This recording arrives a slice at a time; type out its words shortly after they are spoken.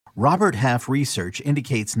Robert Half research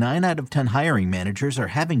indicates 9 out of 10 hiring managers are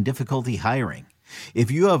having difficulty hiring.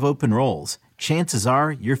 If you have open roles, chances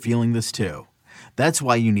are you're feeling this too. That's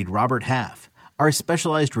why you need Robert Half. Our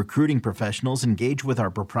specialized recruiting professionals engage with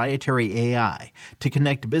our proprietary AI to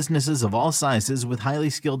connect businesses of all sizes with highly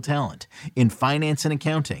skilled talent in finance and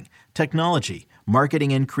accounting, technology,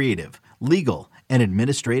 marketing and creative, legal, and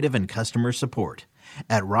administrative and customer support.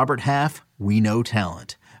 At Robert Half, we know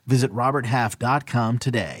talent. Visit roberthalf.com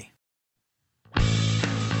today.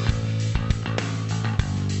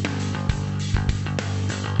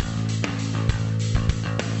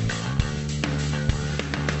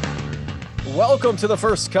 Welcome to the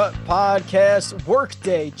First Cut Podcast,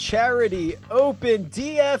 Workday, Charity, Open,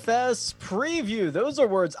 DFS preview. Those are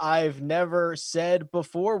words I've never said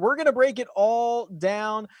before. We're going to break it all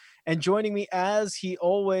down. And joining me, as he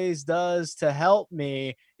always does, to help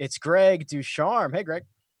me, it's Greg Ducharme. Hey, Greg.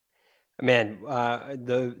 Man,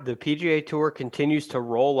 the PGA Tour continues to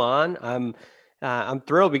roll on. I'm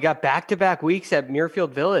thrilled. We got back-to-back weeks at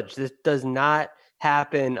Muirfield Village. This does not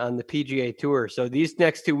happen on the PGA Tour. So these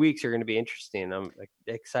next 2 weeks are going to be interesting. I'm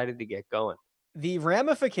excited to get going. The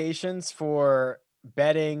ramifications for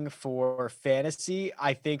betting for fantasy,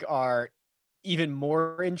 I think, are even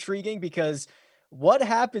more intriguing because what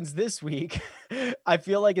happens this week, I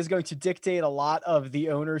feel like, is going to dictate a lot of the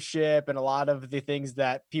ownership and a lot of the things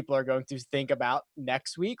that people are going to think about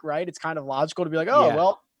next week, right? It's kind of logical to be like,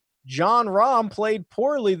 well, John Rahm played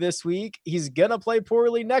poorly this week. He's going to play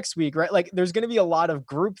poorly next week, right? Like, there's going to be a lot of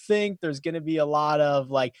groupthink. There's going to be a lot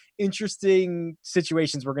of interesting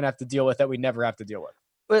situations we're going to have to deal with that we never have to deal with.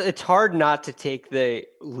 Well, it's hard not to take the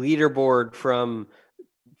leaderboard from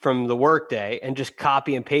the Workday and just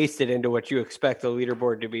copy and paste it into what you expect the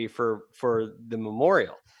leaderboard to be for the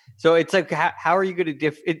Memorial. So it's like, how are you going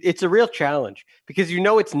to it's a real challenge because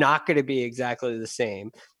it's not going to be exactly the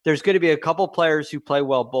same. There's going to be a couple players who play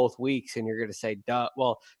well both weeks, and you're going to say, duh,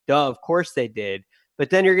 of course they did. But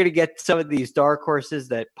then you're going to get some of these dark horses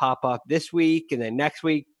that pop up this week, and then next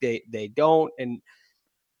week they don't. And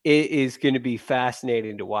it is going to be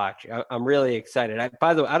fascinating to watch. I'm really excited.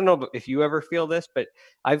 By the way, I don't know if you ever feel this, but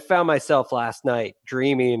I found myself last night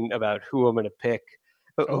dreaming about who I'm going to pick.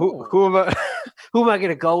 Who am I going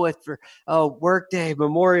to go with for Workday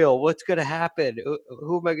Memorial? What's going to happen?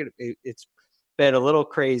 Who am I going to? It's been a little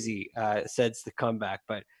crazy since the comeback,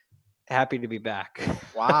 but happy to be back.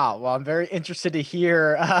 Wow. Well, I'm very interested to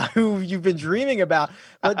hear who you've been dreaming about.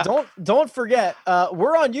 But don't forget,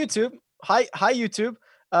 we're on YouTube. Hi YouTube.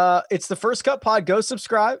 It's the First Cut Pod. Go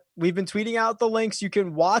subscribe. We've been tweeting out the links. You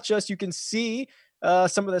can watch us. You can see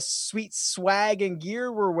some of the sweet swag and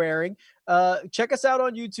gear we're wearing. Check us out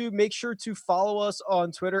on YouTube. Make sure to follow us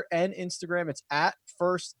on Twitter and Instagram. It's at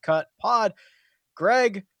First Cut Pod.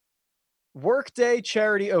 Greg, Workday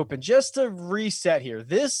Charity Open. Just to reset here,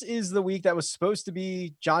 this is the week that was supposed to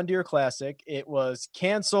be John Deere Classic. It was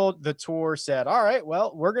canceled. The tour said, all right,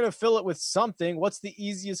 well, we're going to fill it with something. What's the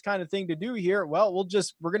easiest kind of thing to do here? Well,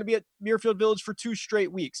 we're going to be at Muirfield Village for 2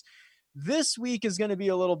 straight weeks. This week is going to be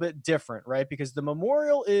a little bit different, right? Because the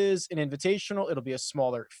Memorial is an invitational. It'll be a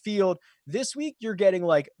smaller field. This week, you're getting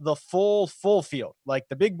the full field, like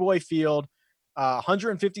the big boy field,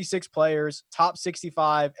 156 players, top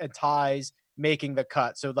 65 and ties making the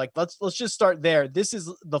cut. So let's just start there. This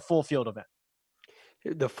is the full field event.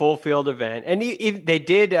 The full field event. And they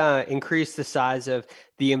did increase the size of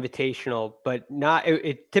the invitational, but not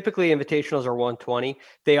typically invitationals are 120.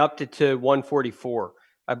 They upped it to 144.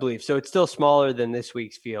 I believe. So it's still smaller than this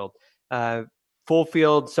week's field. Full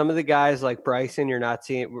field, some of the guys like Bryson, you're not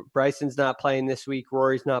seeing. Bryson's not playing this week.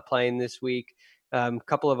 Rory's not playing this week. A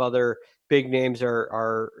couple of other big names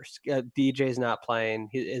are DJ's not playing.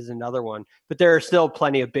 He is another one. But there are still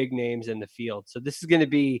plenty of big names in the field. So this is going to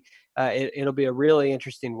be, it'll be a really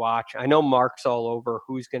interesting watch. I know Mark's all over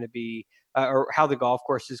who's going to be, or how the golf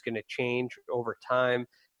course is going to change over time.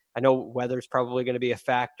 I know weather's probably going to be a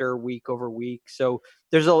factor week over week. So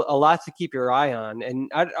there's a lot to keep your eye on.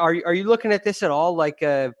 And are you looking at this at all like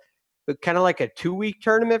kind of like a 2-week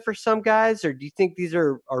tournament for some guys? Or do you think these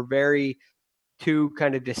are very two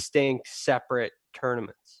kind of distinct, separate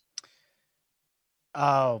tournaments?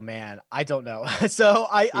 Oh man, I don't know. So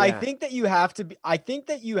I think that you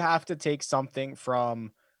have to take something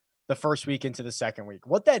from the first week into the second week.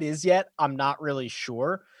 What that is yet, I'm not really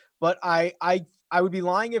sure, but I would be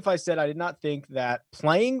lying if I said I did not think that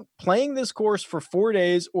playing this course for 4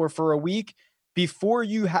 days or for a week before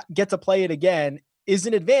you get to play it again is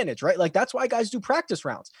an advantage, right? Like that's why guys do practice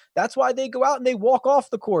rounds. That's why they go out and they walk off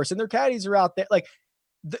the course and their caddies are out there. Like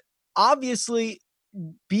obviously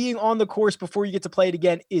being on the course before you get to play it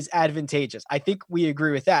again is advantageous. I think we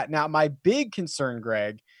agree with that. Now, my big concern,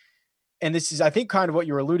 Greg, and this is, I think, kind of what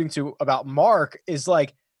you were alluding to about Mark, is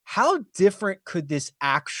like, how different could this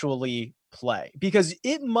actually play? Because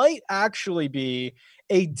it might actually be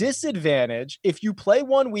a disadvantage if you play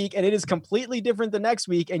 1 week and it is completely different the next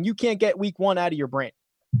week and you can't get week 1 out of your brain.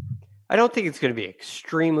 I don't think it's going to be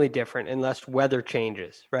extremely different unless weather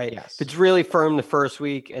changes, right? Yes. If it's really firm the first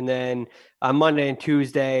week and then on Monday and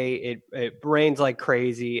Tuesday, it rains like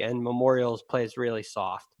crazy and Memorials plays really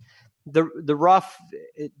soft. The rough,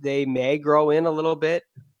 they may grow in a little bit.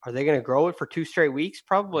 Are they going to grow it for 2 straight weeks?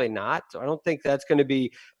 Probably not. So I don't think that's going to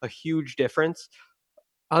be a huge difference.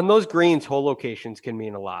 On those greens, hole locations can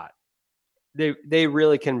mean a lot. They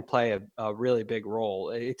really can play a really big role.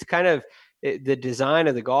 It's kind of the design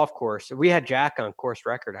of the golf course. We had Jack on Course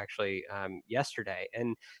Record actually yesterday,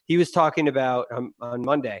 and he was talking about on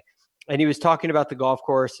Monday, and he was talking about the golf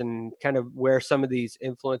course and kind of where some of these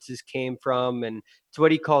influences came from, and it's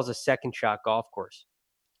what he calls a second shot golf course,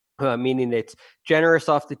 meaning it's generous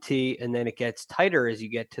off the tee, and then it gets tighter as you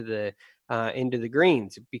get to the into the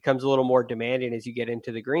greens. It becomes a little more demanding as you get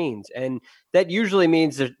into the greens. And that usually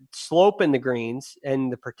means the slope in the greens and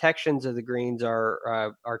the protections of the greens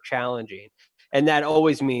are challenging. And that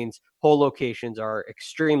always means hole locations are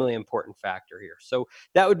extremely important factor here. So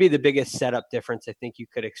that would be the biggest setup difference I think you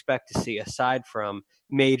could expect to see, aside from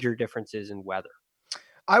major differences in weather.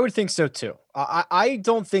 I would think so too. I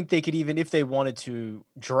don't think they could, even if they wanted to,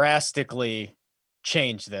 drastically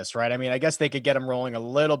change this, right? I mean, I guess they could get them rolling a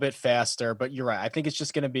little bit faster, but you're right. I think it's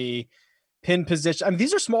just going to be pin position. I mean,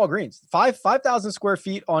 these are small greens, 5,000 square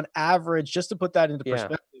feet on average, just to put that into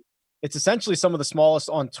perspective. It's essentially some of the smallest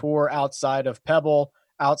on tour outside of Pebble,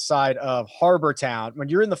 outside of Harbor Town. When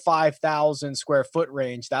you're in the 5,000 square foot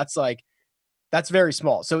range, that's very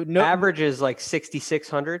small. So no average is like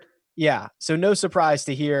 6,600. Yeah. So no surprise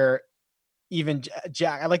to hear even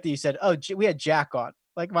Jack. I like that you said, oh, we had Jack on.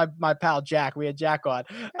 Like my pal Jack, we had Jack on.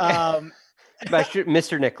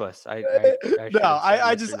 Mr. Nicholas.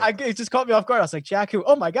 It just caught me off guard. I was like, Jack who?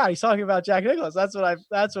 Oh my God, he's talking about Jack Nicholas. That's what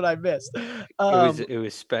I missed.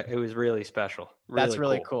 It was really special. That's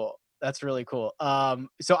really cool. That's really cool.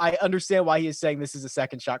 So I understand why he is saying this is a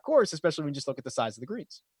second shot course, especially when you just look at the size of the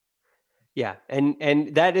greens. Yeah,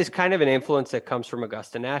 and that is kind of an influence that comes from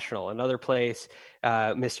Augusta National, another place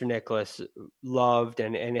Mr. Nicholas loved,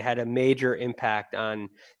 and it had a major impact on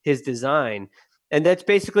his design. And that's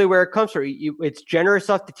basically where it comes from. It's generous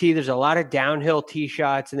off the tee. There's a lot of downhill tee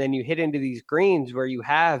shots, and then you hit into these greens where you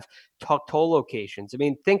have tucked hole locations. I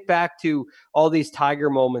mean, think back to all these Tiger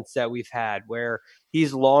moments that we've had where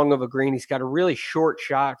he's long of a green. He's got a really short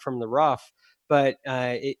shot from the rough, but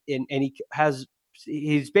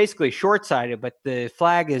he's basically short-sided, but the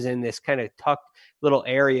flag is in this kind of tucked little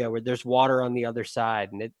area where there's water on the other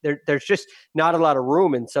side. And there's just not a lot of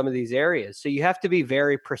room in some of these areas. So you have to be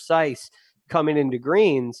very precise coming into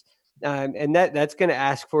greens. And that's going to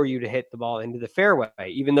ask for you to hit the ball into the fairway.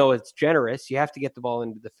 Even though it's generous, you have to get the ball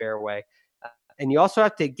into the fairway. And you also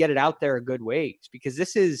have to get it out there a good ways, because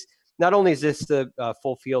not only is this the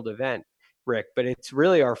full field event, Rick, but it's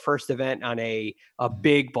really our first event on a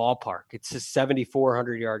big ballpark. It's a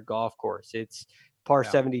 7,400 yard golf course. It's par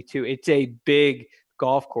 72. It's a big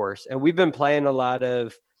golf course. And we've been playing a lot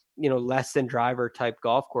of, less than driver type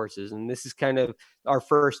golf courses. And this is kind of our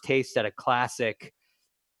first taste at a classic.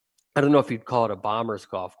 I don't know if you'd call it a bomber's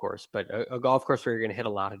golf course, but a golf course where you're going to hit a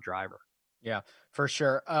lot of driver. Yeah, for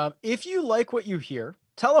sure. If you like what you hear,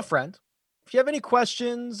 tell a friend. If you have any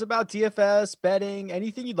questions about DFS, betting,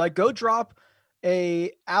 anything you'd like, go drop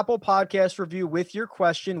a Apple Podcast review with your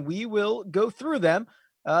question. We will go through them.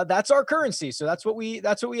 That's our currency. So that's what we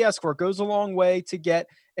ask for. It goes a long way to get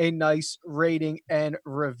a nice rating and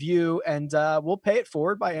review, and we'll pay it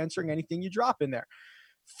forward by answering anything you drop in there.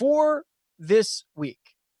 For this week,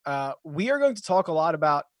 we are going to talk a lot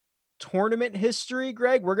about tournament history,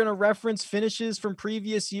 Greg. We're going to reference finishes from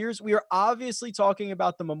previous years. We are obviously talking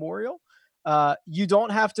about the Memorial. You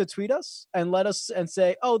don't have to tweet us and let us and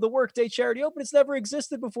say, oh, the Workday Charity Open, it's never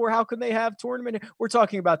existed before. How can they have tournament? We're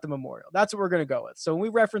talking about the Memorial. That's what we're going to go with. So when we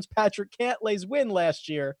reference Patrick Cantlay's win last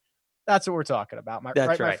year, that's what we're talking about.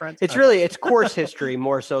 That's right. My friends? It's course history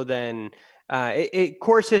more so than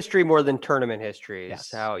course history more than tournament history is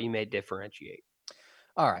how you may differentiate.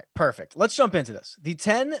 All right, perfect. Let's jump into this. The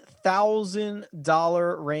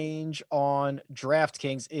 $10,000 range on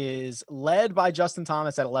DraftKings is led by Justin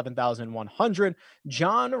Thomas at 11,100,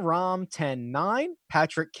 John Rahm 10,900,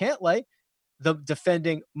 Patrick Cantlay, the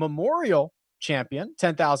defending Memorial champion,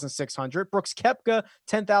 10,600. Brooks Koepka,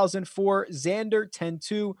 10,004. Xander,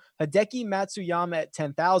 10,2. Hideki Matsuyama at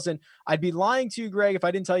 10,000. I'd be lying to you, Greg, if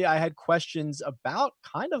I didn't tell you I had questions about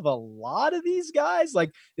kind of a lot of these guys.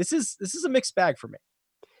 Like this is a mixed bag for me.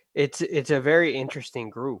 It's a very interesting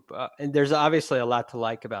group, and there's obviously a lot to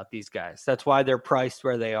like about these guys. That's why they're priced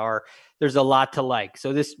where they are. There's a lot to like.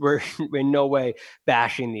 So we're in no way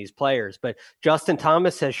bashing these players, but Justin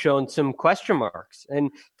Thomas has shown some question marks.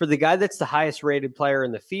 And for the guy that's the highest rated player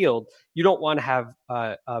in the field, you don't want to have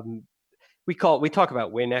we talk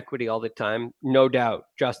about win equity all the time. No doubt,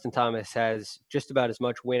 Justin Thomas has just about as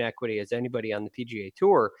much win equity as anybody on the PGA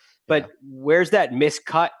Tour. But where's that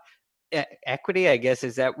miscut equity, I guess,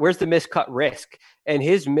 is that where's the miscut risk? And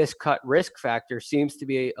his miscut risk factor seems to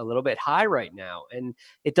be a little bit high right now. And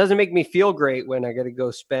it doesn't make me feel great when I got to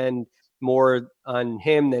go spend more on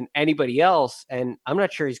him than anybody else. And I'm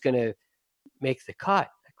not sure he's going to make the cut.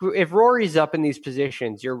 If Rory's up in these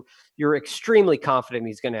positions, you're extremely confident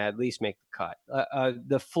he's going to at least make the cut.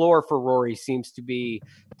 The floor for Rory seems to be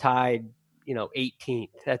tied 18th.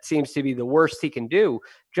 That seems to be the worst he can do.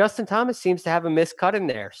 Justin Thomas seems to have a miscut in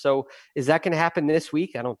there. So is that going to happen this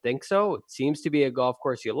week? I don't think so. It seems to be a golf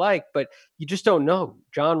course you like, but you just don't know.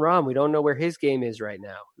 Jon Rahm, we don't know where his game is right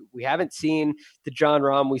now. We haven't seen the Jon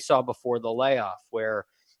Rahm we saw before the layoff, where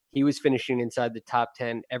he was finishing inside the top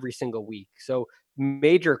 10 every single week. So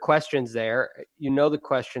major questions there. The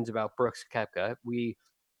questions about Brooks Koepka.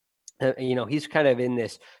 He's kind of in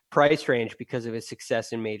this price range because of his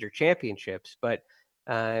success in major championships. But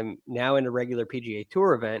now in a regular PGA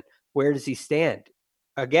Tour event, where does he stand?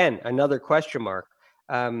 Again, another question mark.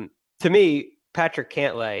 To me, Patrick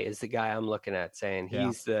Cantlay is the guy I'm looking at saying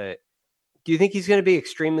do you think he's going to be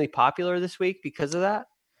extremely popular this week because of that?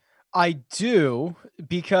 I do,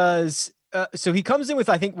 because so he comes in with,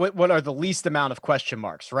 I think, what are the least amount of question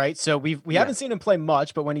marks, right? So we haven't seen him play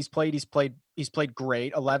much, but when he's played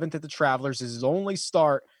great. 11th at the Travelers is his only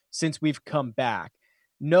start since we've come back.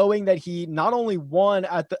 Knowing that he not only won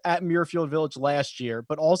at Muirfield Village last year,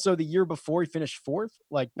 but also the year before he finished fourth,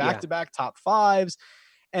 like back-to-back top fives.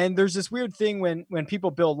 And there's this weird thing when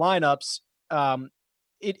people build lineups,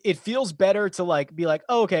 it feels better to be like,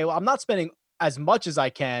 oh, okay, well, I'm not spending as much as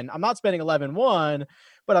I can. I'm not spending 11-1,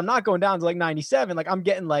 but I'm not going down to 97. Like I'm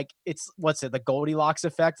getting the Goldilocks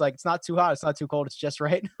effect. Like it's not too hot. It's not too cold. It's just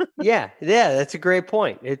right. Yeah. That's a great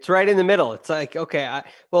point. It's right in the middle. It's like, okay,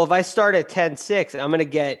 if I start at 10-6, I'm going to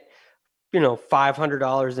get,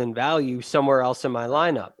 $500 in value somewhere else in my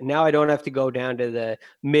lineup. Now I don't have to go down to the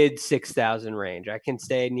mid 6,000 range. I can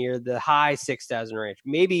stay near the high 6,000 range,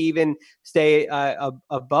 maybe even stay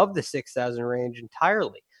above the 6,000 range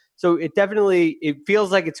entirely. So it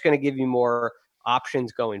feels like it's going to give you more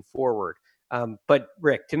options going forward. But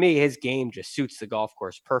Rick, to me, his game just suits the golf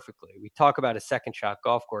course perfectly. We talk about a second shot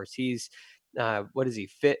golf course. He's what is he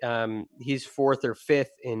fit? He's fourth or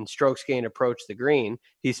fifth in strokes gained approach the green.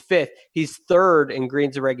 He's fifth. He's third in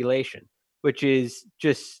greens of regulation, which is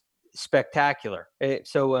just spectacular.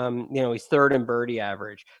 So he's third in birdie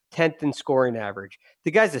average, 10th in scoring average.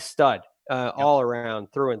 The guy's a stud. All around,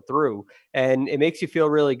 through and through, and it makes you feel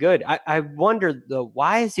really good. I wonder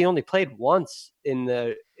why has he only played once in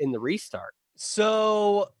the restart?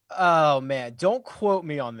 So, oh man, don't quote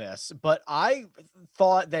me on this, but I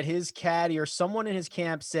thought that his caddy or someone in his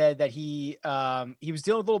camp said that he was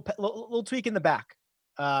dealing with a little tweak in the back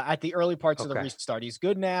at the early parts of the restart. He's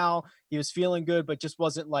good now. He was feeling good, but just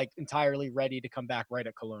wasn't entirely ready to come back right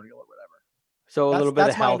at Colonial or whatever. So a little bit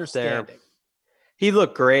of health there. He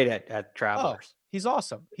looked great at Travelers. Oh, he's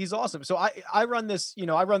awesome. He's awesome. So I run this,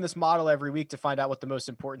 I run this model every week to find out what the most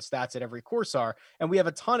important stats at every course are. And we have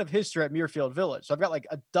a ton of history at Muirfield Village. So I've got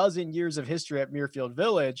a dozen years of history at Muirfield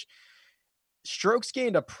Village. Strokes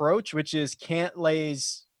gained approach, which is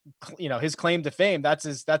Cantlay's, his claim to fame. That's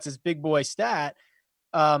his big boy stat.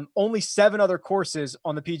 Only 7 other courses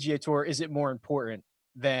on the PGA Tour is it more important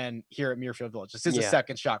than here at Muirfield Village. This is a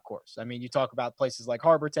second shot course. I mean, you talk about places like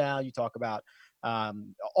Harbor Town, you talk about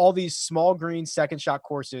all these small green second shot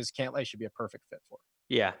courses. Cantlay should be a perfect fit for.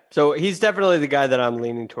 Yeah. So he's definitely the guy that I'm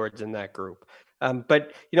leaning towards in that group.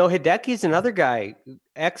 But Hideki's another guy,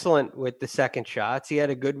 excellent with the second shots. He had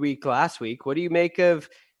a good week last week. What do you make of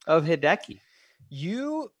Hideki?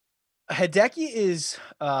 Hideki is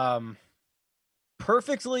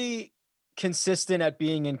perfectly consistent at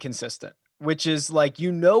being inconsistent, which is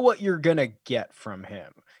what you're going to get from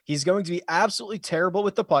him. He's going to be absolutely terrible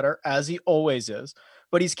with the putter, as he always is,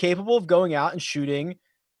 but he's capable of going out and shooting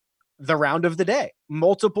the round of the day,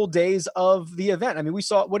 multiple days of the event. I mean, we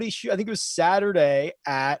saw what he shoot. I think it was Saturday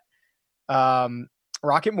at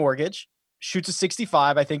Rocket Mortgage. shoots a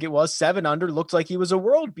 65, I think it was 7 under, looked like he was a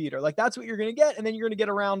world beater. Like that's what you're going to get. And then you're going to get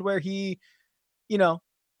around where he,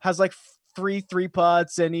 has like 3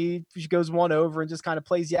 putts and he goes 1 over and just kind of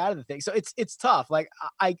plays you out of the thing. So it's tough. Like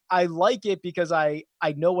I like it because I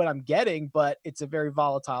know what I'm getting, but it's a very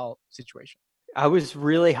volatile situation. I was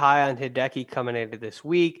really high on Hideki coming into this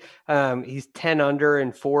week. He's 10 under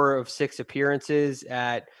in 4 of 6 appearances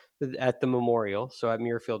at the Memorial, so at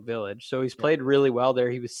Muirfield Village. So he's played really well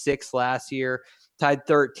there. He was 6th last year, tied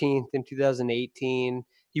 13th in 2018.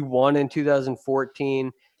 He won in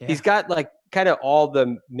 2014. Yeah. He's got like kind of all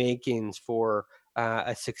the makings for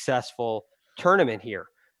a successful tournament here.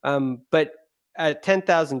 But at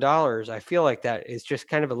 $10,000, I feel like that is just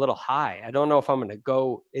kind of a little high. I don't know if I'm going to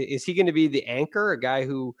go. Is he going to be the anchor, a guy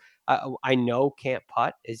who I know can't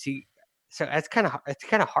putt? Is he? So it's kind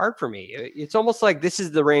of hard for me. It's almost like this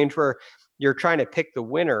is the range where you're trying to pick the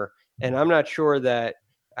winner, and I'm not sure that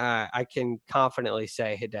I can confidently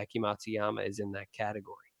say Hideki Matsuyama is in that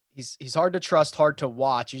category. He's hard to trust, hard to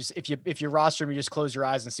watch. If you roster him, you just close your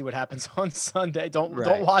eyes and see what happens on Sunday. Don't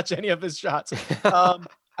watch any of his shots.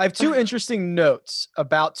 I have 2 interesting notes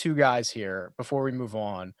about 2 guys here before we move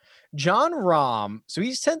on. Jon Rahm, so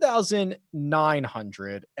he's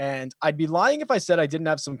 10,900, and I'd be lying if I said I didn't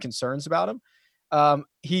have some concerns about him.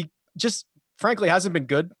 He just frankly hasn't been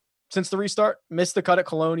good since the restart. Missed the cut at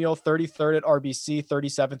Colonial, 33rd at RBC,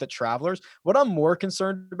 37th at Travelers. What I'm more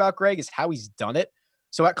concerned about, Greg, is how he's done it.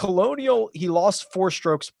 So at Colonial, he lost 4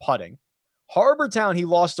 strokes putting. Harbor Town, he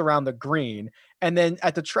lost around the green. And then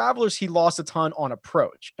at the Travelers, he lost a ton on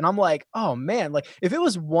approach. And I'm like, oh man, like if it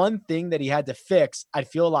was one thing that he had to fix, I'd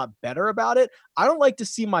feel a lot better about it. I don't like to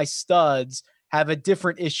see my studs have a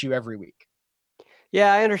different issue every week.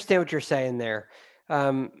 Yeah, I understand what you're saying there.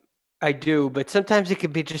 I do, but sometimes it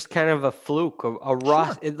could be just kind of a fluke, a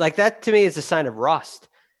rust. Sure. Like that to me is a sign of rust,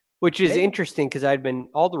 which is interesting because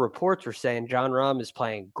all the reports were saying Jon Rahm is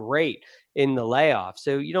playing great in the layoff.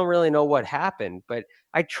 So you don't really know what happened, but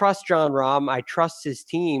I trust Jon Rahm. I trust his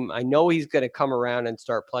team. I know he's going to come around and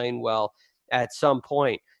start playing well at some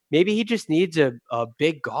point. Maybe he just needs a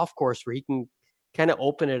big golf course where he can kind of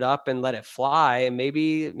open it up and let it fly. And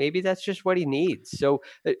maybe that's just what he needs. So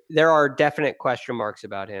there are definite question marks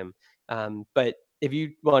about him. But if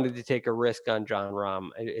you wanted to take a risk on Jon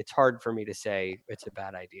Rahm, it's hard for me to say it's a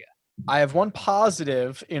bad idea. I have one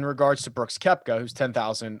positive in regards to Brooks Koepka, who's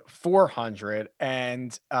 10,400,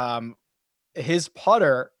 and his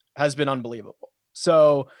putter has been unbelievable.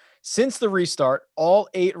 So since the restart, all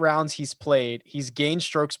 8 rounds he's played, he's gained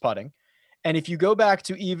strokes putting. And if you go back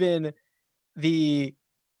to even the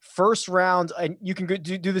first round, and you can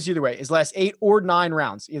do this either way, his last 8 or 9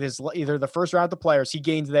 rounds, either the first round of the Players, he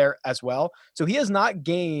gained there as well. So he has not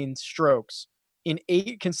gained strokes in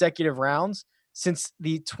 8 consecutive rounds since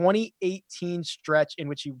the 2018 stretch in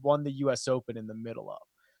which he won the US Open in the middle of.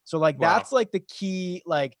 So like, that's like the key.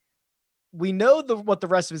 Like we know what the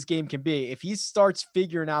rest of his game can be. If he starts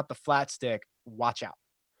figuring out the flat stick, watch out.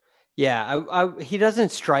 Yeah, he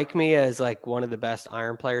doesn't strike me as like one of the best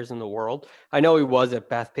iron players in the world. I know he was at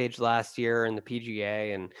Bethpage last year in the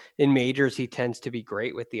PGA, and in majors he tends to be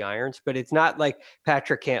great with the irons, but it's not like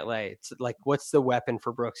Patrick Cantlay. It's like, what's the weapon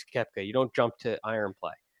for Brooks Koepka? You don't jump to iron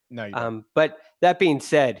play. No, you don't. But that being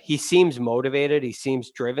said, he seems motivated. He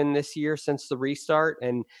seems driven this year since the restart,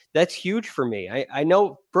 and that's huge for me. I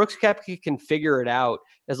know Brooks Koepka can figure it out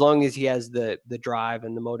as long as he has the drive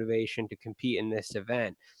and the motivation to compete in this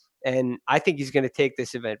event. And I think he's going to take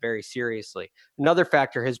this event very seriously. Another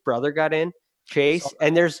factor, his brother got in, Chase,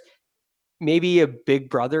 and there's maybe a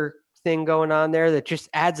big brother thing going on there that just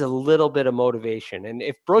adds a little bit of motivation. And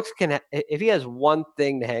if Brooks if he has one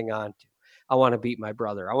thing to hang on to, I want to beat my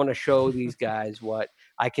brother. I want to show these guys what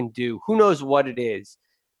I can do. Who knows what it is?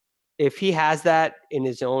 If he has that in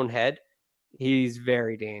his own head, he's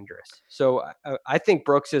very dangerous. So I think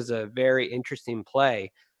Brooks is a very interesting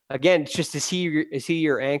play. Again, it's just, is he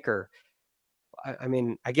your anchor? I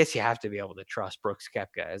mean, I guess you have to be able to trust Brooks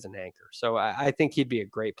Koepka as an anchor. So I think he'd be a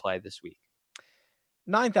great play this week.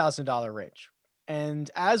 $9,000 range.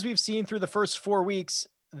 And as we've seen through the first 4 weeks,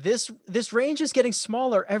 this range is getting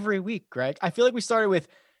smaller every week, Greg. I feel like we started with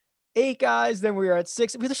 8 guys, then we were at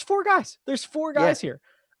 6. There's 4 guys. There's 4 guys here.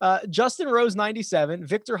 Justin Rose, 97.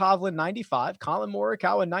 Victor Hovland, 95. Colin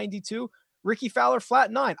Morikawa, 92. Ricky Fowler,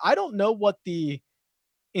 flat 9. I don't know what the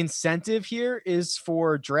incentive here is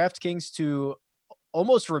for DraftKings to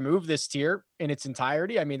almost remove this tier in its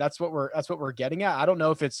entirety. I mean, that's what we're getting at. I don't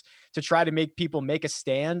know if it's to try to make people make a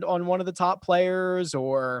stand on one of the top players,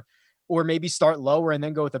 or maybe start lower and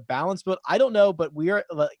then go with a balance, but I don't know. But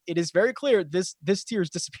it is very clear this tier is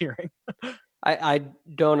disappearing. I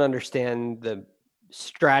don't understand the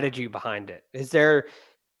strategy behind it. Is there?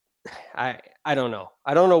 I don't know.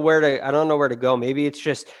 I don't know where to go. Maybe it's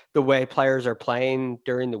just the way players are playing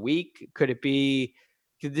during the week. Could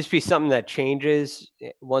this be something that changes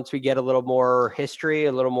once we get a little more history,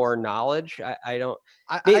 a little more knowledge? I don't.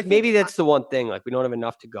 I think Maybe that's the one thing. Like we don't have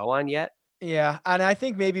enough to go on yet. yeah, and I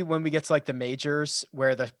think maybe when we get to like the majors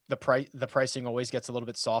where the pricing always gets a little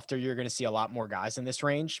bit softer, you're going to see a lot more guys in this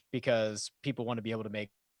range because people want to be able to make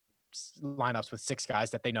lineups with 6 guys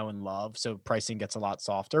that they know and love. So pricing gets a lot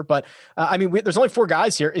softer. But I mean, there's only 4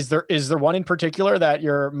 guys here. Is there one in particular that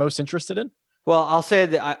you're most interested in? Well, I'll say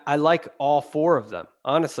that I like all 4 of them.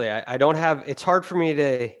 Honestly, I don't have. It's hard for me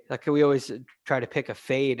to like. We always try to pick a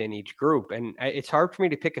fade in each group, and it's hard for me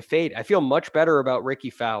to pick a fade. I feel much better about Ricky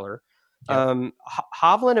Fowler. Yep.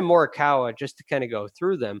 Hovland and Morikawa, just to kind of go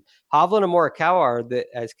through them. Hovland and Morikawa are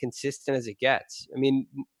as consistent as it gets. I mean,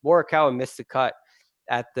 Morikawa missed the cut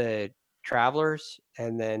at the Travelers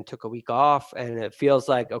and then took a week off, and it feels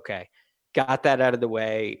like okay, got that out of the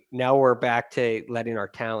way. Now we're back to letting our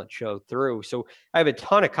talent show through. So I have a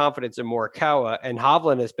ton of confidence in Morikawa, and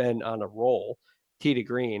Hovland has been on a roll, tee to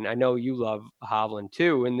green. I know you love Hovland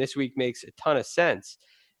too, and this week makes a ton of sense.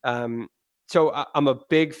 So I'm a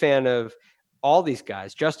big fan of all these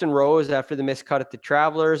guys. Justin Rose, after the missed cut at the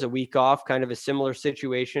Travelers, a week off, kind of a similar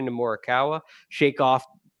situation to Morikawa. Shake off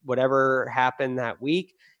whatever happened that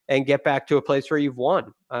week and get back to a place where you've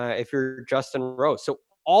won if you're Justin Rose. So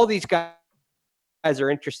all these guys are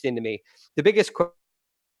interesting to me. The biggest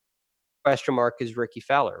question mark is Ricky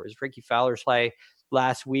Fowler. Was Ricky Fowler's play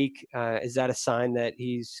last week? Is that a sign that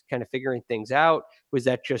he's kind of figuring things out? Was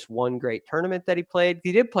that just one great tournament that he played?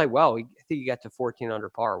 He did play well. I think he got to 14 under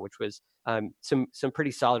par, which was some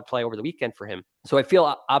pretty solid play over the weekend for him. So I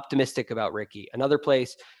feel optimistic about Ricky. Another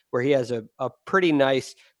place where he has a pretty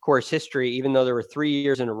nice course history, even though there were 3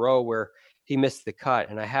 years in a row where he missed the cut.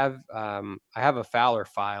 And I have a Fowler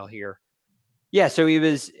file here. Yeah, so he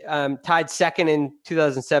was tied second in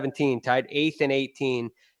 2017, tied 8th in 18,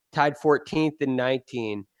 tied 14th in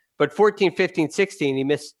 19. But 14, 15, 16, he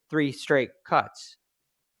missed 3 straight cuts.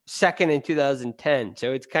 Second in 2010.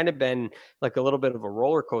 So it's kind of been like a little bit of a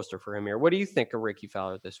roller coaster for him here. What do you think of Ricky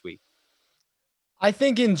Fowler this week? I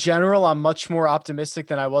think in general, I'm much more optimistic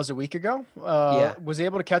than I was a week ago. Was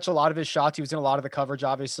able to catch a lot of his shots. He was in a lot of the coverage,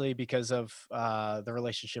 obviously, because of the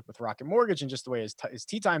relationship with Rocket Mortgage and just the way his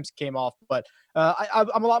tee times came off. But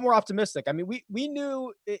I'm a lot more optimistic. I mean, we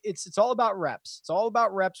knew it's all about reps. It's all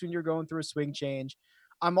about reps when you're going through a swing change.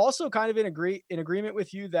 I'm also kind of in agreement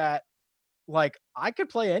with you that like I could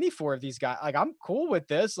play any 4 of these guys. Like I'm cool with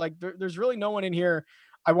this. Like there's really no one in here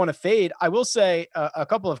I want to fade. I will say a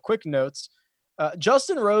couple of quick notes.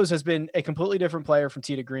 Justin Rose has been a completely different player from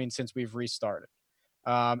tee to green since we've restarted.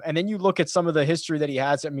 And then you look at some of the history that he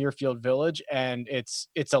has at Muirfield Village, and it's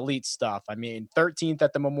elite stuff. I mean, 13th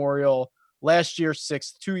at the Memorial last year,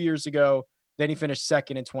 6th 2 years ago. Then he finished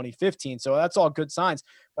 2nd in 2015. So that's all good signs.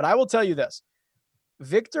 But I will tell you this,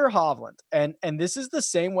 Victor Hovland, and this is the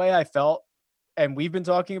same way I felt, and we've been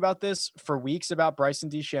talking about this for weeks about Bryson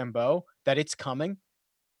DeChambeau, that it's coming.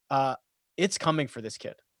 It's coming for this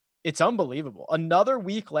kid. It's unbelievable. Another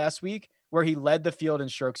week last week where he led the field in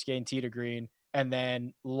strokes gained tee to green and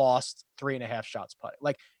then lost 3.5 shots putting.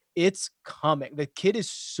 Like it's coming. The kid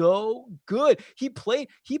is so good. He played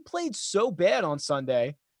so bad on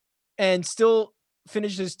Sunday and still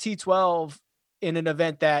finished his T12 in an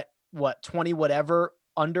event that 20 whatever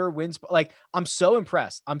under wins. Like I'm so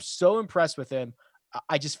impressed. I'm so impressed with him.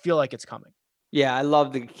 I just feel like it's coming. Yeah, I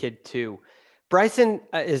love the kid too. Bryson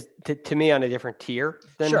is to me on a different tier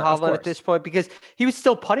than Hovland at this point because he was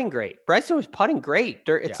still putting great. Bryson was putting great.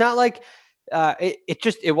 It's not like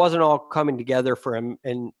it wasn't all coming together for him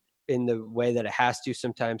in the way that it has to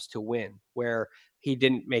sometimes to win, where he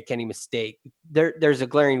didn't make any mistake. There's a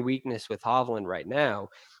glaring weakness with Hovland right now,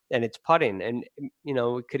 and it's putting. And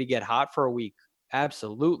could he get hot for a week?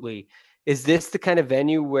 Absolutely. Is this the kind of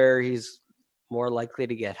venue where he's more likely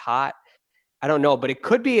to get hot? I don't know, but it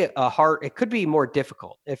could be it could be more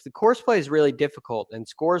difficult. If the course play is really difficult and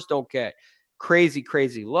scores don't get crazy,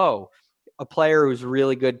 crazy low, a player who's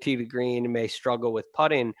really good tee to green and may struggle with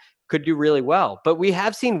putting could do really well. But we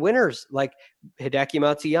have seen winners like Hideki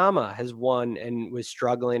Matsuyama has won and was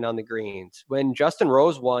struggling on the greens. When Justin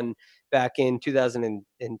Rose won back in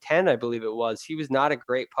 2010, I believe it was, he was not a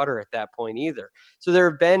great putter at that point either. So there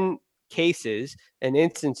have been cases and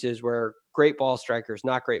instances where great ball strikers,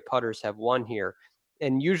 not great putters, have won here.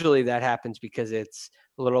 And usually that happens because it's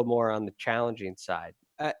a little more on the challenging side.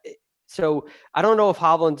 So I don't know if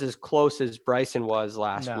Hovland's as close as Bryson was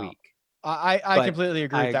last week. I completely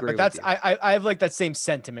agree with that. But that's I have like that same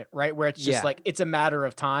sentiment, right? Where it's just like it's a matter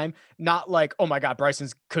of time, not like, oh my God,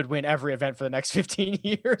 Bryson's could win every event for the next 15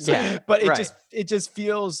 years. Yeah, but it just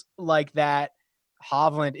feels like that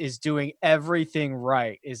Hovland is doing everything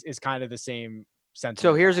right is kind of the same sentiment.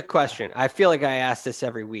 So here's a question. I feel like I ask this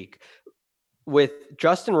every week. With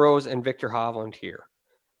Justin Rose and Victor Hovland here,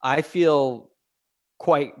 I feel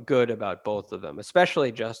quite good about both of them,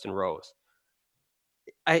 especially Justin Rose.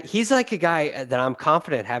 He's like a guy that I'm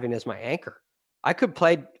confident having as my anchor. I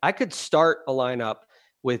could start a lineup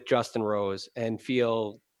with Justin Rose and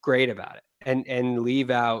feel great about it and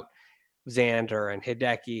leave out Xander and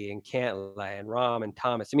Hideki and Cantlay and Rahm and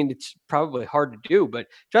Thomas. I mean, it's probably hard to do, but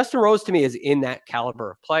Justin Rose to me is in that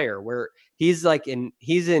caliber of player where he's an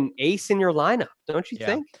ace in your lineup. Don't you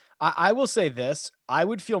think? I will say this. I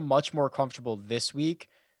would feel much more comfortable this week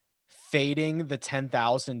fading the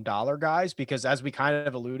 $10,000 guys, because as we kind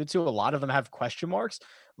of alluded to, a lot of them have question marks.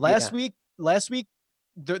 Last week,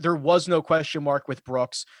 there was no question mark with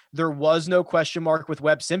Brooks. There was no question mark with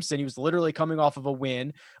Webb Simpson. He was literally coming off of a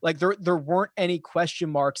win. Like there weren't any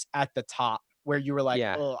question marks at the top where you were like,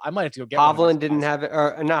 oh, I might have to go get Hovland didn't have it,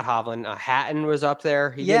 or not Hovland. Hatton was up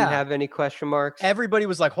there. He didn't have any question marks. Everybody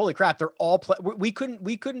was like, holy crap, they're all we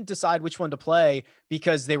couldn't decide which one to play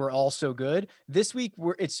because they were all so good. This week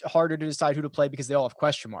it's harder to decide who to play because they all have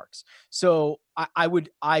question marks. So I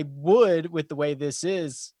would with the way this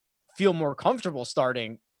is feel more comfortable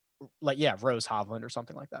starting Rose Hovland or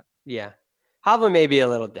something like that. Yeah. Hovland may be a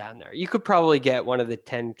little down there. You could probably get one of the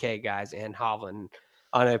 10K guys and Hovland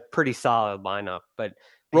on a pretty solid lineup, but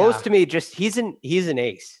Rose to me, just he's an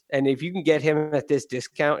ace. And if you can get him at this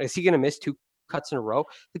discount, is he going to miss 2 cuts in a row?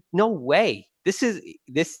 Like, no way. This is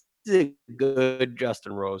a good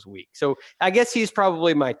Justin Rose week. So I guess he's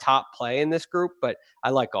probably my top play in this group, but I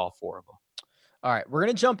like all 4 of them. All right, we're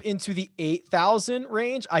going to jump into the 8,000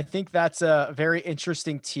 range. I think that's a very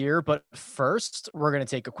interesting tier, but first we're going to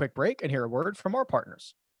take a quick break and hear a word from our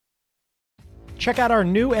partners. Check out our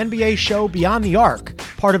new NBA show, Beyond the Arc,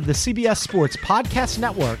 part of the CBS Sports Podcast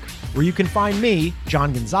Network, where you can find me,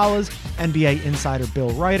 John Gonzalez, NBA insider Bill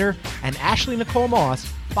Ryder, and Ashley Nicole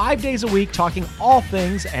Moss 5 days a week talking all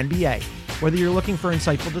things NBA. Whether you're looking for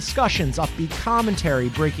insightful discussions, upbeat commentary,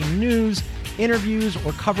 breaking news, interviews,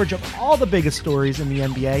 or coverage of all the biggest stories in the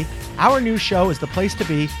NBA, our new show is the place to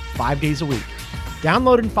be 5 days a week.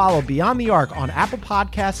 Download and follow Beyond the Arc on Apple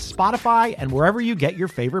Podcasts, Spotify, and wherever you get your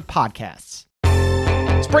favorite podcasts.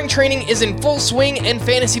 Spring training is in full swing and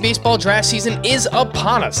fantasy baseball draft season is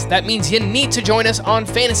upon us. That means you need to join us on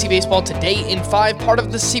Fantasy Baseball Today in 5, part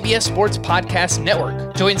of the CBS Sports Podcast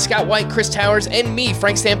Network. Join Scott White, Chris Towers, and me,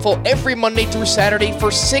 Frank Stamfel, every Monday through Saturday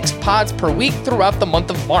for 6 pods per week throughout the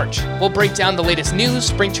month of March. We'll break down the latest news,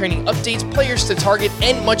 spring training updates, players to target,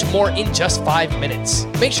 and much more in just 5 minutes.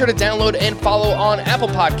 Make sure to download and follow on Apple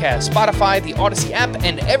Podcasts, Spotify, the Odyssey app,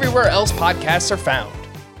 and everywhere else podcasts are found.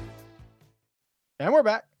 And we're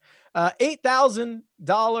back.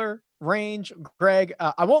 $8,000 range, Greg.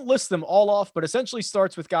 I won't list them all off, but essentially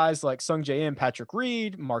starts with guys like Sung Jae Im, Patrick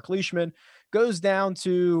Reed, Mark Leishman, goes down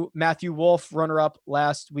to Matthew Wolff, runner-up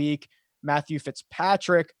last week, Matthew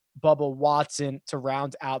Fitzpatrick, Bubba Watson to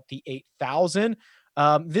round out the 8,000.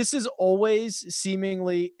 This is always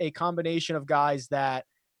seemingly a combination of guys that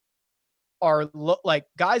are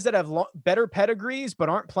guys that have better pedigrees but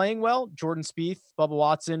aren't playing well. Jordan Spieth, Bubba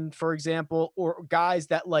Watson, for example, or guys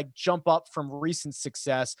that jump up from recent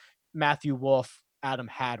success. Matthew Wolff, Adam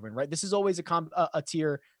Hadwin, right? This is always a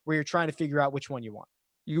tier where you're trying to figure out which one you want.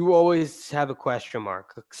 You always have a question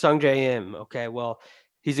mark. Sung Jae Im, okay, well,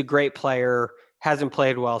 he's a great player, hasn't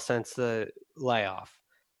played well since the layoff.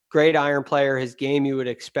 Great iron player. His game you would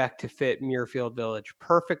expect to fit Muirfield Village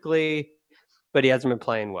perfectly, but he hasn't been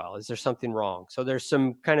playing well. Is there something wrong? So there's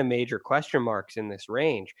some kind of major question marks in this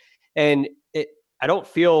range. And I don't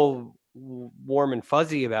feel warm and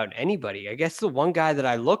fuzzy about anybody. I guess the one guy that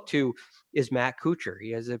I look to is Matt Kuchar.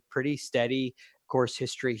 He has a pretty steady course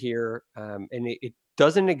history here. And it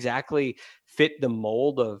doesn't exactly fit the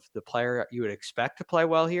mold of the player you would expect to play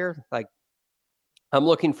well here. Like, I'm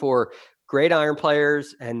looking for great iron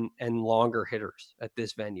players and longer hitters at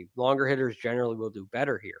this venue. Longer hitters generally will do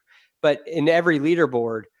better here. But in every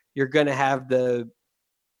leaderboard, you're going to have the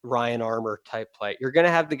Ryan Armour type play. You're going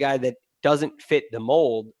to have the guy that doesn't fit the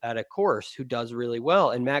mold at a course who does really well.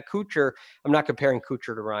 And Matt Kuchar, I'm not comparing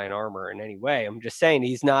Kuchar to Ryan Armour in any way. I'm just saying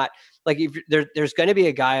he's not if there's going to be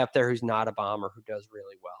a guy up there who's not a bomber who does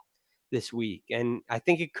really well this week. And I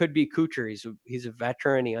think it could be Kuchar. He's a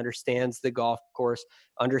veteran. He understands the golf course,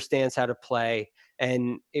 understands how to play.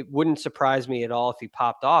 And it wouldn't surprise me at all if he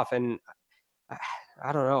popped off. And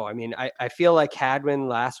I don't know. I mean, I feel like Hadwin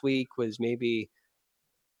last week was maybe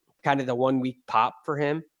kind of the 1 week pop for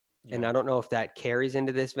him. Yeah. And I don't know if that carries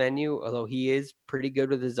into this venue, although he is pretty good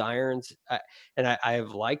with his irons. And I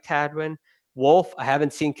have liked Hadwin. Wolf, I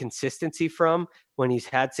haven't seen consistency from when he's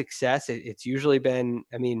had success. It's usually been,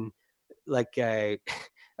 I mean, like a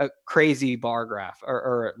crazy bar graph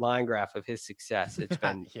or line graph of his success. It's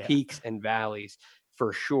been peaks and valleys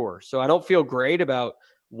for sure. So I don't feel great about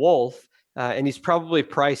Wolf. And he's probably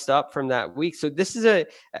priced up from that week. So this is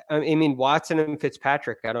I mean, Watson and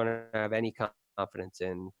Fitzpatrick, I don't have any confidence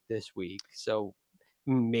in this week. So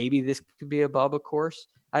maybe this could be above a course.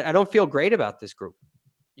 I don't feel great about this group.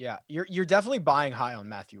 Yeah, you're definitely buying high on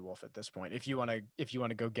Matthew Wolf at this point. If you want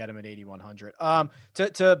to go get him at 8,100.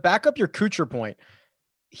 To back up your Kuchar point,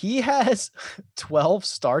 he has 12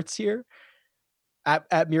 starts here at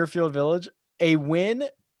Muirfield Village, a win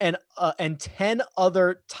and 10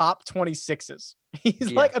 other top 26s.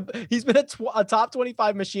 He's been a top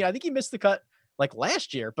 25 machine. I think he missed the cut like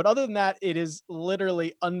last year, but other than that, it is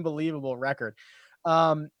literally unbelievable record.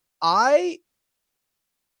 I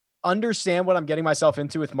understand what I'm getting myself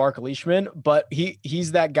into with Mark Leishman, but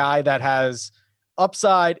he's that guy that has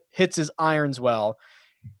upside, hits his irons well.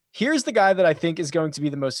 Here's the guy that I think is going to be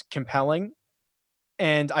the most compelling,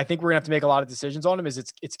 and I think we're gonna have to make a lot of decisions on him.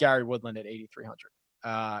 It's Gary Woodland at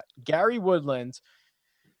 8,300. Gary Woodland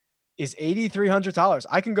is $8,300.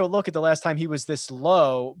 I can go look at the last time he was this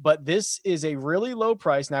low, but this is a really low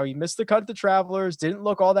price. Now, he missed the cut at the Travelers, didn't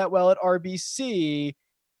look all that well at RBC.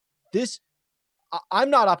 I'm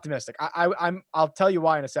not optimistic. I'll tell you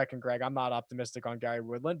why in a second, Greg. I'm not optimistic on Gary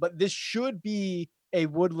Woodland, but this should be a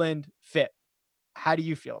Woodland fit. How do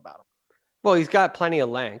you feel about him? Well, he's got plenty of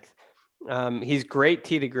length. He's great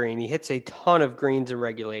tee to green. He hits a ton of greens in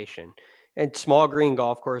regulation. And small green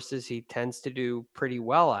golf courses, he tends to do pretty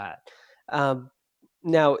well at.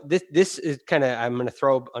 Now, this is kind of, I'm going to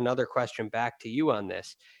throw another question back to you on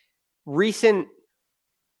this.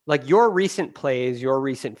 Your recent plays, your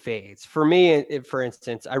recent fades. For me, for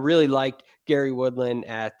instance, I really liked Gary Woodland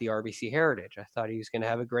at the RBC Heritage. I thought he was going to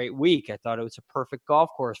have a great week. I thought it was a perfect golf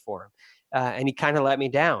course for him. And he kind of let me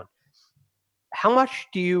down. How much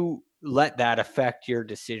do you let that affect your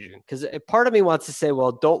decision? Because part of me wants to say,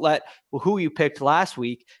 well, don't let who you picked last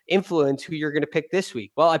week influence who you're going to pick this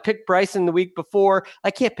week. Well, I picked Bryson the week before. I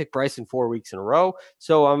can't pick Bryson 4 weeks in a row,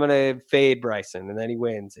 so I'm going to fade Bryson, and then he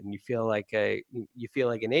wins, and you feel like an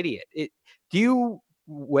idiot. Do you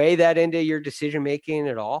weigh that into your decision making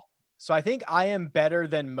at all? So I think I am better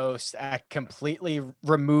than most at completely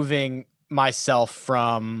removing myself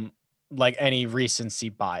from like any recency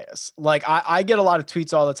bias. Like I get a lot of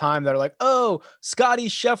tweets all the time that are like, oh, Scotty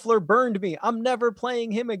Scheffler burned me, I'm never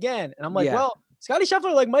playing him again. And I'm like, well, Scotty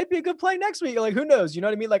Scheffler like might be a good play next week. Like, who knows? You know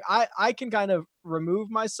what I mean? Like I can kind of remove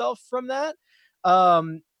myself from that.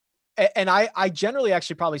 And I generally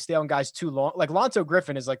actually probably stay on guys too long. Like Lonto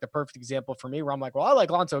Griffin is like the perfect example for me where I'm like, well, I like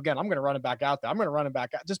Lonto again. I'm going to run him back out there. I'm going to run him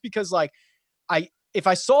back out just because like if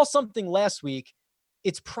I saw something last week,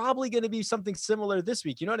 it's probably going to be something similar this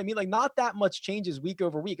week. You know what I mean? Like not that much changes week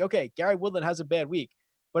over week. Okay, Gary Woodland has a bad week,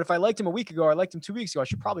 but if I liked him a week ago, or I liked him 2 weeks ago, I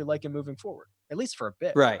should probably like him moving forward, at least for a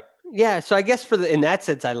bit. Right. Yeah. So I guess in that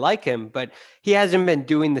sense, I like him, but he hasn't been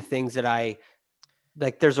doing the things that I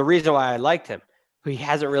like. There's a reason why I liked him. He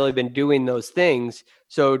hasn't really been doing those things.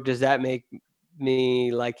 So does that make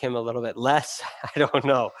me like him a little bit less? I don't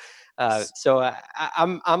know. So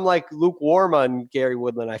I'm like lukewarm on Gary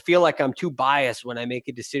Woodland. I feel like I'm too biased when I make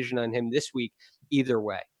a decision on him this week, either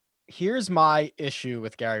way. Here's my issue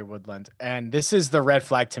with Gary Woodland, and this is the red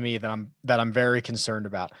flag to me that I'm very concerned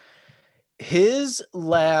about. His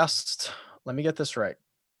last, let me get this right,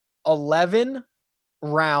 11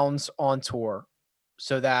 rounds on tour.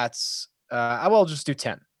 So that's I will just do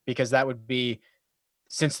 10 because that would be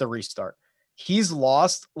since the restart. He's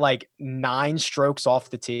lost like 9 strokes off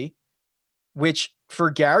the tee, which for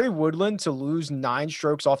Gary Woodland to lose 9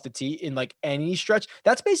 strokes off the tee in like any stretch,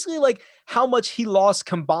 that's basically like how much he lost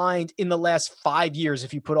combined in the last 5 years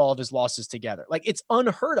if you put all of his losses together. Like it's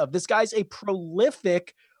unheard of. This guy's a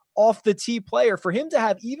prolific off the tee player. For him to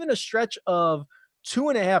have even a stretch of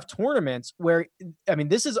 2.5 tournaments where, I mean,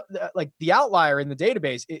 this is like the outlier in the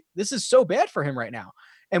database. This is so bad for him right now.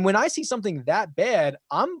 And when I see something that bad,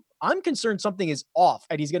 I'm concerned something is off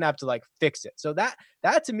and he's going to have to like fix it. So that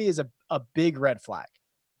to me is a big red flag.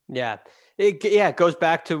 Yeah. It goes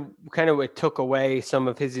back to kind of what took away some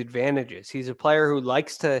of his advantages. He's a player who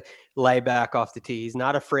likes to lay back off the tee. He's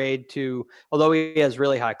not afraid to, although he has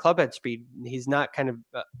really high club head speed, he's not kind of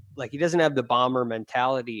he doesn't have the bomber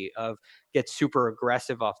mentality of get super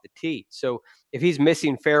aggressive off the tee. So if he's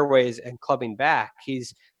missing fairways and clubbing back,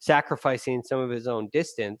 he's sacrificing some of his own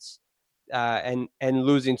distance and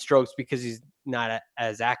losing strokes because he's not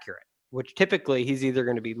as accurate, which typically he's either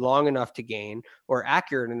going to be long enough to gain or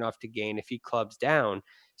accurate enough to gain if he clubs down.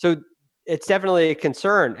 So it's definitely a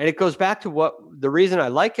concern. And it goes back to what the reason I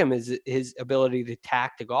like him is his ability to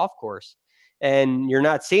tack the golf course. And you're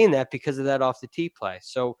not seeing that because of that off the tee play.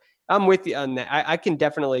 So I'm with you on that. I can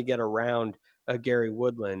definitely get around Gary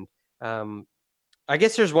Woodland. I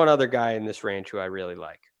guess there's one other guy in this range who I really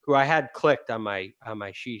like, who I had clicked on my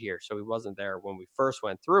sheet here. So he wasn't there when we first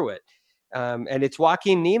went through it. And it's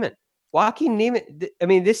Joaquin Niemann. Joaquin Niemann, I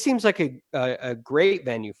mean, this seems like a great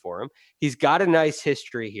venue for him. He's got a nice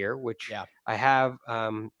history here, which I have.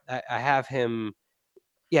 I have him.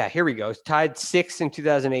 Yeah, here we go. He's tied 6th in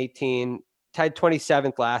 2018, tied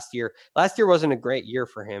 27th last year. Last year wasn't a great year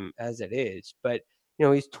for him as it is, but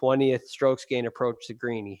he's 20th strokes gain approach the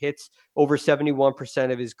green. He hits over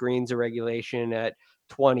 71% of his greens of regulation at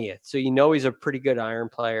 20th. So he's a pretty good iron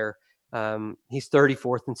player. He's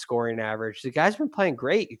 34th in scoring average. The guy's been playing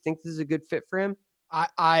great. You think this is a good fit for him?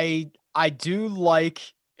 I do like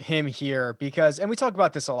him here because, and we talk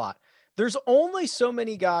about this a lot, there's only so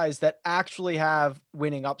many guys that actually have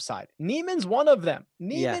winning upside. Niemann's one of them.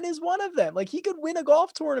 Niemann is one of them. Like, he could win a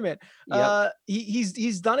golf tournament. Yep.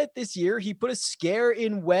 He's done it this year. He put a scare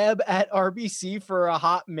in Webb at RBC for a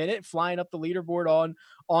hot minute, flying up the leaderboard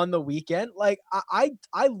on the weekend. Like, I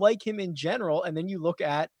like him in general. And then you look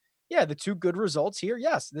at, the two good results here.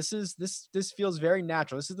 Yes, this feels very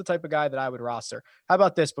natural. This is the type of guy that I would roster. How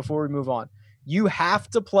about this before we move on? You have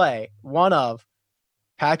to play one of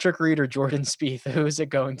Patrick Reed or Jordan Spieth. Who is it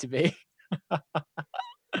going to be?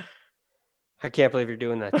 I can't believe you're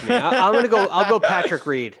doing that to me. I'll go Patrick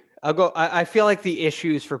Reed. I feel like the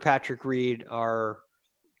issues for Patrick Reed are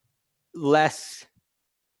less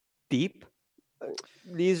deep.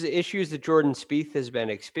 These issues that Jordan Spieth has been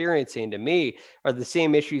experiencing, to me, are the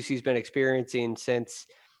same issues he's been experiencing since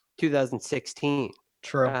 2016.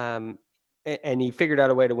 True. And he figured out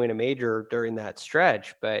a way to win a major during that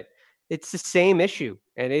stretch, but it's the same issue,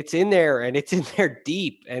 and it's in there, and it's in there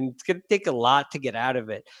deep, and it's going to take a lot to get out of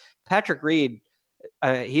it. Patrick Reed,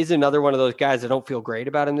 he's another one of those guys I don't feel great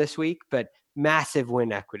about him this week, but massive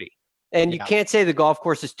win equity. And you can't say the golf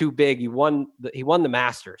course is too big. He won the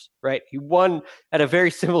Masters, right? He won at a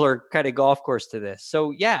very similar kind of golf course to this.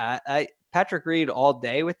 So Patrick Reed all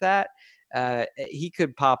day with that. He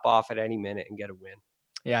could pop off at any minute and get a win.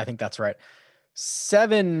 Yeah, I think that's right.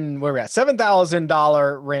 Where we're at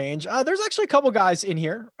 $7,000 range. There's actually a couple guys in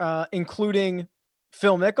here, including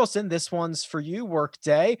Phil Mickelson. This one's for you,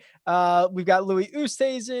 Workday. We've got Louis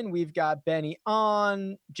Oosthuizen. We've got Benny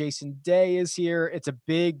On. Jason Day is here. It's a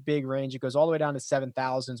big, big range. It goes all the way down to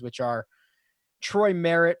 7,000s, which are Troy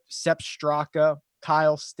Merritt, Sepp Straka,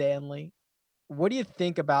 Kyle Stanley. What do you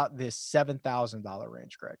think about this $7,000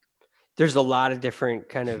 range, Greg? There's a lot of different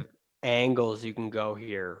kind of angles you can go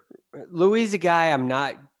here. Louis is a guy I'm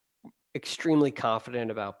not extremely confident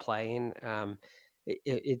about playing.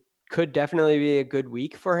 It could definitely be a good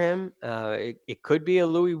week for him. It could be a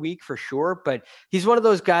Louis week for sure, but he's one of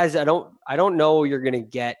those guys I don't know you're going to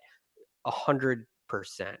get 100%.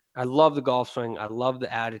 I love the golf swing. I love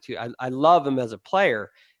the attitude. I love him as a player,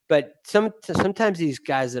 but sometimes these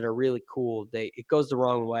guys that are really cool, it goes the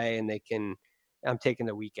wrong way, and I'm taking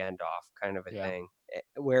the weekend off kind of a thing,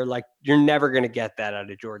 where like you're never going to get that out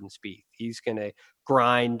of Jordan Spieth. He's going to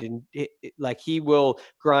grind, and he will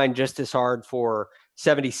grind just as hard for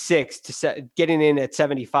 76 to getting in at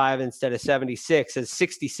 75 instead of 76 as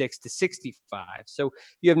 66 to 65. So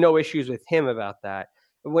you have no issues with him about that.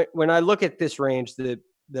 When I look at this range, the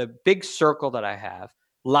big circle that I have,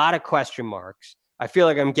 a lot of question marks, I feel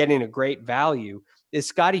like I'm getting a great value, is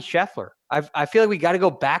Scotty Scheffler. I feel like we got to go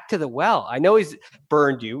back to the well. I know he's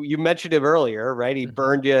burned you. You mentioned him earlier, right? He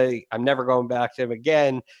burned you. I'm never going back to him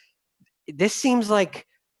again. This seems like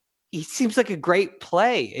a great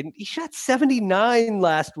play. And he shot 79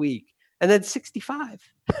 last week and then 65.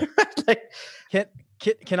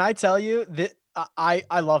 Can I tell you that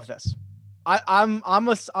I love this? I'm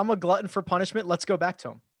a glutton for punishment. Let's go back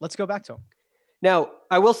to him. Now,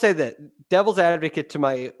 I will say that devil's advocate to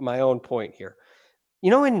my own point here.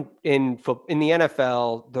 in the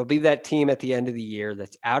NFL, there'll be that team at the end of the year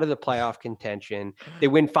that's out of the playoff contention. They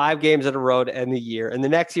win 5 games in a row to end the year, and the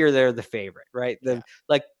next year they're the favorite, right?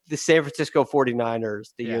 Like the San Francisco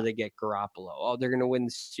 49ers, the year they get Garoppolo. Oh, they're going to win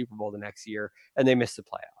the Super Bowl the next year, and they miss the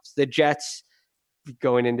playoffs. The Jets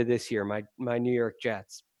going into this year, my New York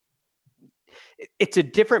Jets. It's a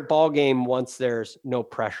different ball game once there's no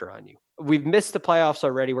pressure on you. We've missed the playoffs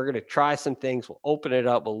already. We're going to try some things. We'll open it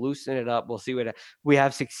up. We'll loosen it up. We'll see what we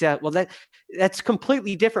have success. Well, that's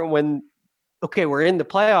completely different when, okay, we're in the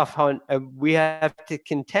playoff hunt. We have to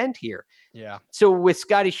contend here. Yeah. So with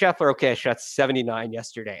Scotty Scheffler, okay, I shot 79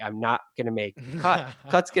 yesterday. I'm not going to make the cut.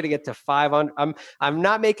 Cut's going to get to 500. I'm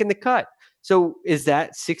not making the cut. So is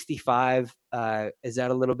that 65? Is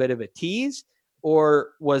that a little bit of a tease?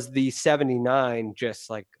 Or was the 79 just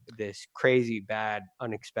like this crazy, bad,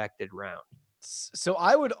 unexpected round? So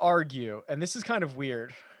I would argue, and this is kind of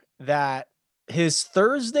weird, that his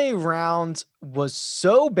Thursday round was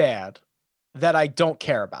so bad that I don't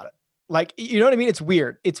care about it. Like, you know what I mean? It's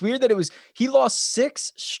weird. It's weird that he lost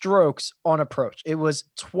 6 strokes on approach. It was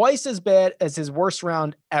twice as bad as his worst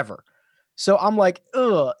round ever. So I'm like,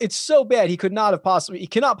 ugh, it's so bad. He cannot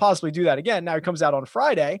possibly do that again. Now he comes out on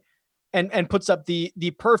Friday and puts up the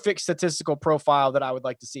perfect statistical profile that I would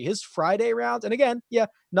like to see. His Friday round, and again, yeah,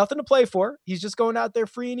 nothing to play for. He's just going out there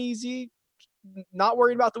free and easy, not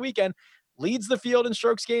worried about the weekend. Leads the field in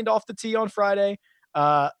strokes gained off the tee on Friday.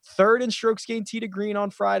 3rd in strokes gained tee to green on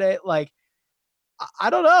Friday. Like, I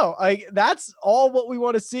don't know. Like, that's all what we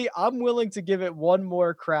want to see. I'm willing to give it one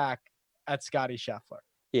more crack at Scotty Scheffler.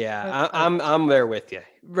 Yeah, I'm there with you.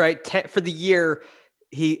 Right, for the year.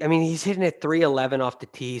 He's hitting at 311 off the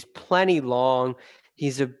tee. He's plenty long.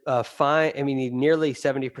 He's a fine. He's nearly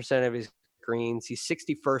 70% of his greens. He's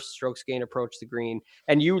 61st strokes gain approach the green.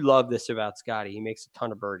 And you love this about Scotty. He makes a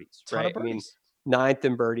ton of birdies, right? 9th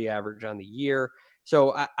in birdie average on the year.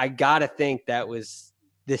 So I got to think this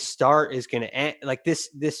start is going to end like this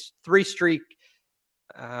 3 streak.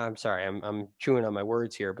 I'm sorry, I'm chewing on my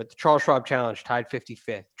words here, but the Charles Schwab Challenge tied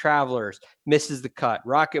 55th. Travelers misses the cut.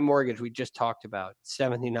 Rocket Mortgage, we just talked about,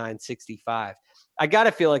 79-65. I got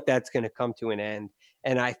to feel like that's going to come to an end.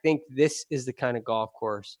 And I think this is the kind of golf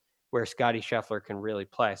course where Scotty Scheffler can really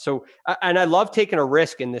play. So, and I love taking a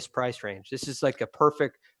risk in this price range. This is like a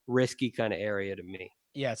perfect risky kind of area to me.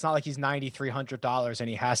 Yeah, it's not like he's $9,300 and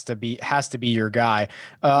he has to be your guy.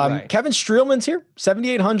 Right. Kevin Streelman's here,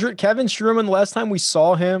 7,800. Kevin Streelman, last time we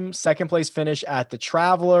saw him, 2nd place finish at the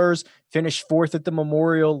Travelers, finished 4th at the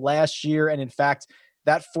Memorial last year. And in fact,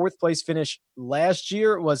 that 4th place finish last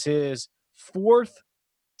year was his 4th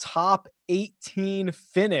top 18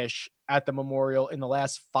 finish at the Memorial in the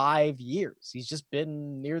last 5 years. He's just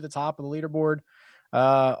been near the top of the leaderboard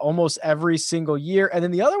almost every single year. And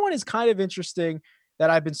then the other one is kind of interesting that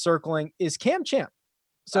I've been circling is Cam Champ.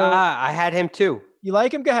 So I had him too. You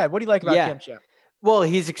like him? Go ahead. What do you like about Cam Champ? Well,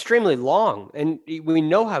 he's extremely long, and we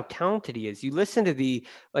know how talented he is. You listen to the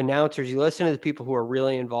announcers, you listen to the people who are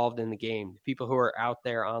really involved in the game, the people who are out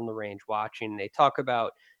there on the range watching. They talk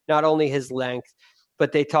about not only his length,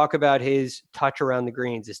 but they talk about his touch around the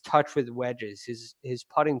greens, his touch with wedges, his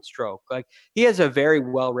putting stroke. Like, he has a very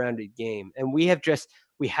well-rounded game, and we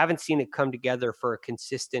haven't seen it come together for a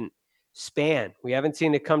consistent span. We haven't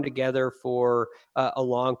seen it come together for a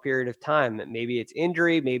long period of time. Maybe it's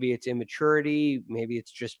injury, maybe it's immaturity, maybe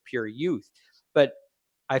it's just pure youth. But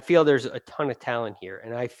I feel there's a ton of talent here,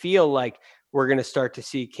 and I feel like we're going to start to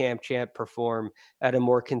see Cam Champ perform at a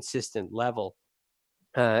more consistent level.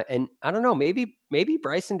 And I don't know, maybe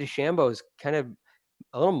Bryson DeChambeau is kind of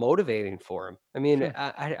a little motivating for him. I mean, sure.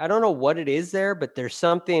 I don't know what it is there, but there's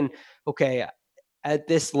something. Okay, at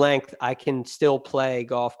this length, I can still play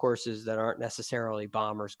golf courses that aren't necessarily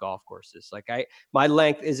bombers golf courses. Like, my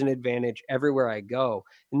length is an advantage everywhere I go,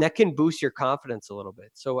 and that can boost your confidence a little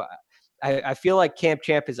bit. So I feel like Cam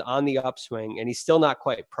Champ is on the upswing, and he's still not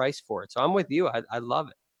quite priced for it. So I'm with you. I love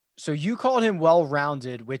it. So you called him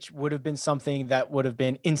well-rounded, which would have been something that would have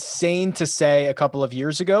been insane to say a couple of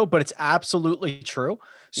years ago, but it's absolutely true.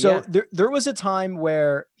 So there was a time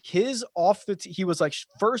where his off the tee, he was like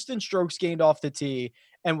 1st in strokes gained off the tee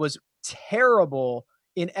and was terrible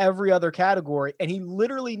in every other category. And he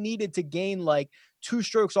literally needed to gain like 2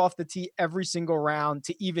 strokes off the tee every single round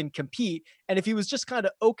to even compete. And if he was just kind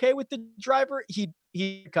of okay with the driver,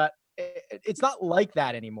 he cut. It's not like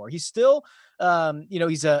that anymore. He's still,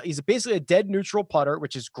 he's basically a dead neutral putter,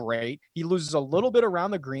 which is great. He loses a little bit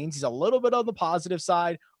around the greens. He's a little bit on the positive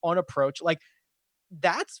side on approach. Like,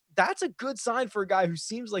 that's a good sign for a guy who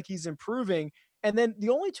seems like he's improving. And then the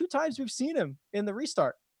only 2 times we've seen him in the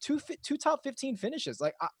restart, two top 15 finishes.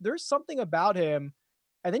 Like, there's something about him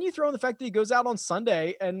And then you throw in the fact that he goes out on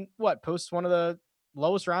Sunday and posts one of the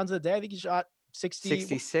lowest rounds of the day. I think he shot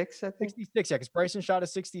 66, I think. 66. Yeah, because Bryson shot a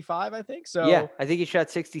 65, I think. So yeah, I think he shot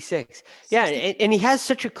 66. Yeah, and he has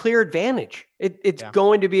such a clear advantage. It's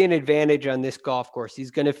going to be an advantage on this golf course.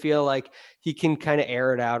 He's going to feel like he can kind of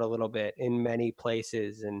air it out a little bit in many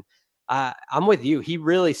places. And I'm with you. He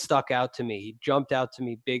really stuck out to me. He jumped out to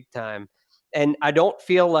me big time. And I don't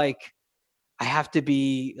feel like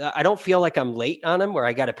I don't feel like I'm late on him where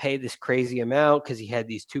I got to pay this crazy amount because he had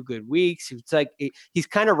these 2 good weeks. It's like he's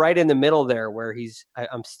kind of right in the middle there where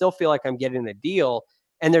I'm still feel like I'm getting a deal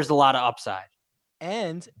and there's a lot of upside.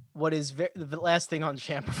 And what is the last thing on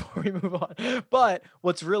Champ before we move on, but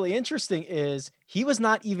what's really interesting is he was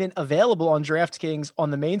not even available on DraftKings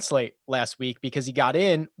on the main slate last week because he got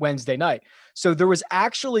in Wednesday night. So there was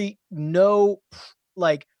actually no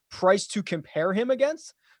price to compare him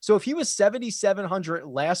against. So if he was 7,700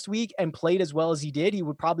 last week and played as well as he did, he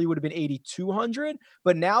would have been 8,200.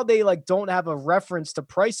 But now they don't have a reference to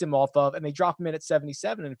price him off of, and they drop him in at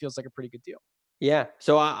 77, and it feels like a pretty good deal. Yeah,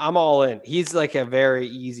 so I'm all in. He's like a very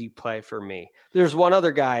easy play for me. There's one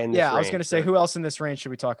other guy in this range. I was going to say, who else in this range should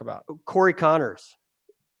we talk about? Corey Connors.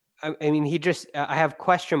 I mean, I have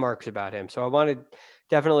question marks about him, so I want to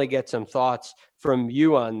definitely get some thoughts from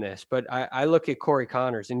you on this. But I look at Corey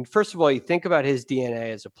Connors, and first of all, you think about his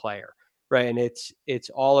DNA as a player, right? And it's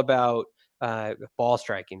all about ball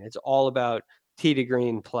striking. It's all about tee to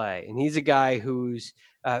green play. And he's a guy who's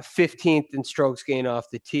 15th in strokes gained off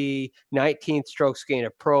the tee, 19th strokes gained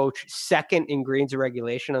approach, second in greens of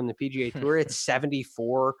regulation on the PGA Tour. It's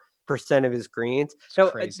 74% of his greens.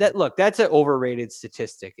 So that's an overrated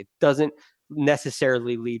statistic. It doesn't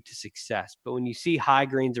necessarily lead to success, but when you see high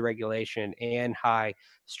greens of regulation and high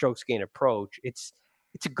strokes gained approach, it's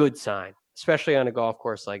a good sign, especially on a golf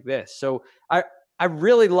course like this. So I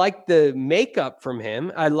really like the makeup from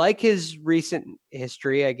him. I like his recent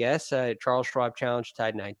history, I guess. Charles Schwab Challenge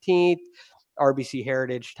tied 19th, RBC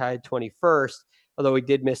Heritage tied 21st, although he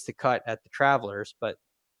did miss the cut at the Travelers, but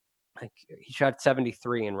he shot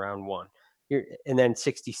 73 in round 1 and then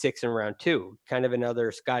 66 in round 2, kind of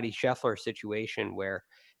another Scotty Scheffler situation where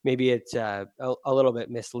maybe it's a little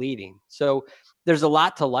bit misleading. So there's a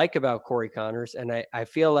lot to like about Corey Connors, and I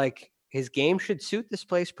feel like his game should suit this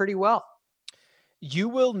place pretty well. You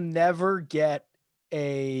will never get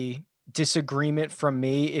a disagreement from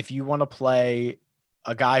me if you want to play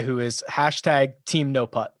a guy who is #team no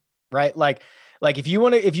putt, right? Like if you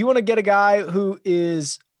want to get a guy who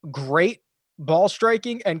is great ball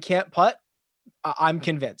striking and can't putt, I'm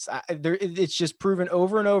convinced. It's just proven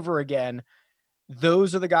over and over again.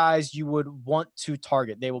 Those are the guys you would want to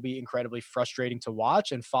target. They will be incredibly frustrating to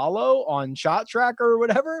watch and follow on Shot Tracker or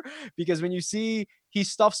whatever, because when you see he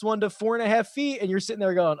stuffs one to 4.5 feet and you're sitting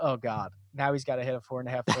there going, oh God, now he's got to hit a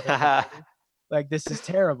 4.5 foot. Like, this is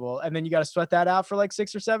terrible. And then you got to sweat that out for like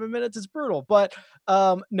 6 or 7 minutes. It's brutal. But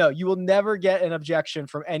no, you will never get an objection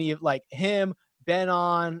from any of like him, Ben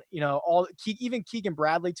on, even Keegan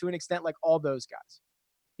Bradley to an extent, like all those guys.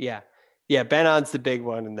 Yeah. Yeah, Ben On's the big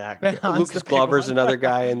one in that. Lucas Glover's another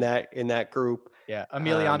guy in that group. Yeah,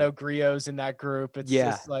 Emiliano Grillo's in that group. It's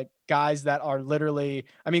just like guys that are literally.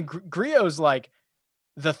 I mean, Grillo's like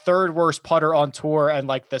the 3rd worst putter on tour and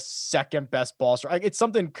like the 2nd best ball striker. Like, it's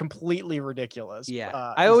something completely ridiculous.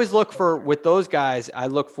 Yeah, I always look for with those guys. I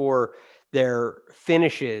look for their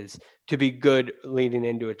finishes to be good leading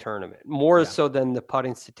into a tournament, more so than the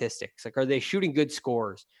putting statistics. Like, are they shooting good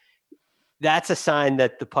scores? That's a sign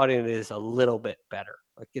that the putting is a little bit better.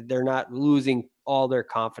 Like, they're not losing all their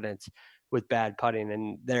confidence with bad putting,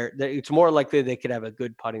 and it's more likely they could have a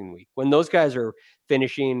good putting week. When those guys are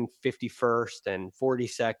finishing 51st and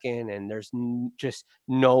 42nd and there's just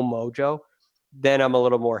no mojo, then I'm a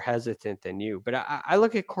little more hesitant than you. But I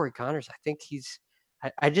look at Corey Connors. I think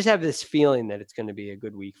I just have this feeling that it's going to be a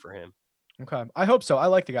good week for him. Okay. I hope so. I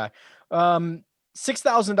like the guy.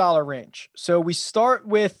 $6,000 range. So we start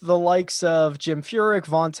with the likes of Jim Furyk,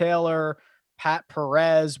 Vaughn Taylor, Pat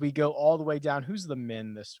Perez. We go all the way down. Who's the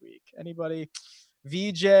min this week? Anybody?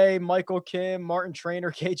 VJ, Michael Kim, Martin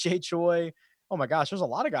Trainer, KJ Choi. Oh my gosh, there's a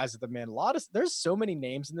lot of guys at the min. There's so many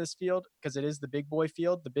names in this field because it is the big boy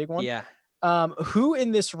field, the big one. Yeah. Who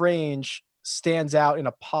in this range stands out in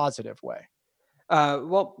a positive way?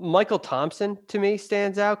 Well, Michael Thompson to me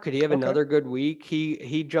stands out. Could he have another good week?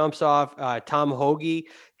 He jumps off. Tom Hoagie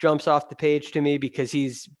jumps off the page to me because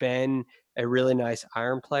he's been a really nice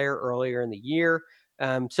iron player earlier in the year.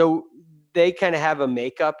 So they kind of have a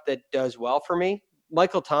makeup that does well for me.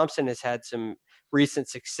 Michael Thompson has had some recent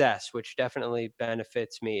success, which definitely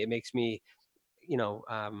benefits me. It makes me,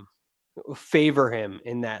 favor him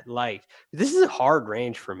in that light. This is a hard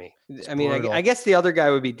range for me. It's I mean, brutal. I guess the other guy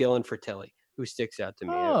would be Dylan Fratelli, who sticks out to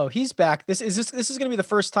me. Oh, he's back. This is going to be the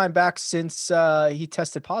first time back since he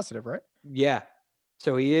tested positive, right? Yeah.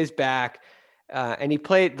 So he is back. And he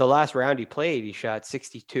played the last round he shot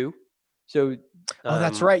 62. So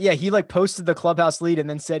that's right. Yeah, he like posted the clubhouse lead and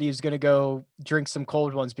then said he was going to go drink some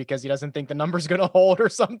cold ones because he doesn't think the number's going to hold or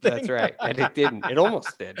something. That's right. And it didn't. It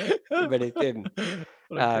almost did, but it didn't.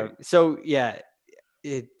 So yeah,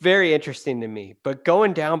 it's very interesting to me. But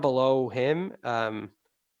going down below him, I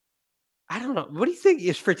don't know. What do you think?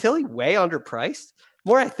 Is Fratelli way underpriced? The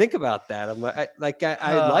more I think about that, I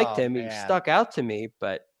liked him. Man. He stuck out to me,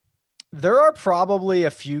 but there are probably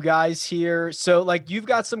a few guys here. So like you've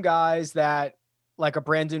got some guys that like a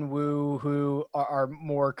Brandon Wu who are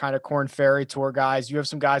more kind of Corn Ferry Tour guys. You have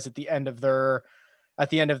some guys at the end of their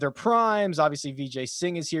primes. Obviously Vijay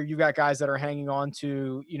Singh is here. You've got guys that are hanging on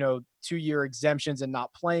to, 2-year exemptions and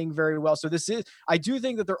not playing very well. So I do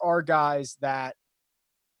think that there are guys that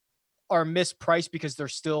are mispriced because they're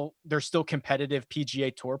still competitive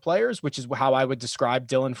PGA Tour players, which is how I would describe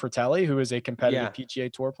Dylan Fratelli, who is a competitive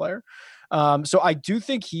PGA Tour player. So I do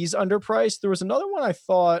think he's underpriced. There was another one I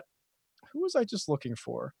thought, who was I just looking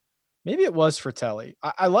for? Maybe it was Fratelli.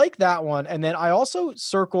 I like that one. And then I also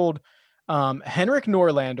circled Henrik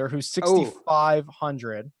Norlander, who's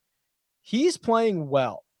 6,500. He's playing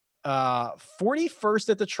well. 41st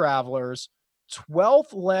at the Travelers,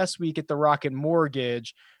 12th last week at the Rocket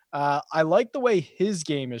Mortgage. I like the way his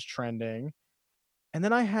game is trending. And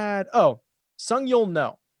then I had, Sung Yul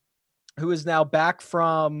No, who is now back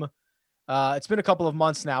from, it's been a couple of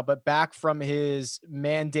months now, but back from his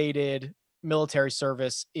mandated military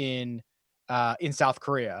service in South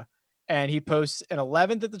Korea. And he posts an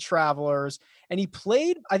 11th at the Travelers, and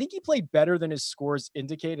I think he played better than his scores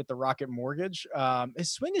indicate at the Rocket Mortgage.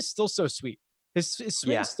 His swing is still so sweet. His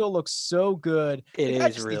swing still looks so good. It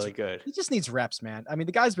is really good. He just needs reps, man. I mean,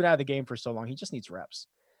 the guy's been out of the game for so long. He just needs reps.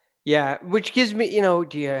 Yeah, which gives me, do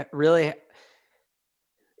you really?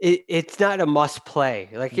 It's not a must play.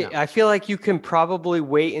 I feel like you can probably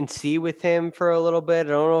wait and see with him for a little bit. I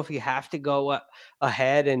don't know if you have to go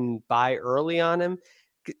ahead and buy early on him.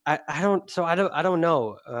 I don't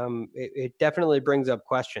know. It definitely brings up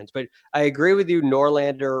questions, but I agree with you.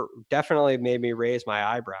 Norlander definitely made me raise my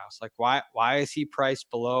eyebrows. Like, why is he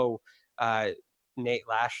priced below Nate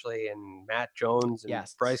Lashley and Matt Jones and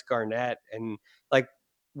Bryce Garnett? And like,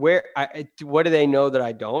 what do they know that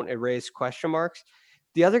I don't? It raised question marks.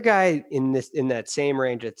 The other guy in that same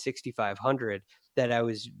range at 6,500 that I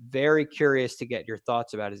was very curious to get your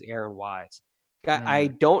thoughts about is Aaron Wise. I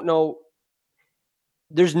don't know.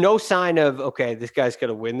 There's no sign of, okay, this guy's going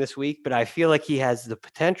to win this week, but I feel like he has the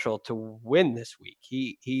potential to win this week.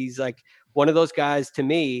 He's like one of those guys to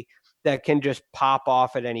me that can just pop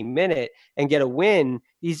off at any minute and get a win.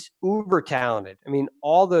 He's uber talented. I mean,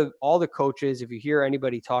 all the coaches, if you hear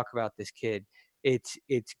anybody talk about this kid, it's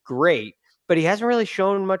great, but he hasn't really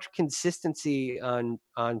shown much consistency on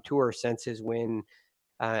tour since his win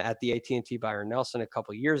at the AT&T Byron Nelson a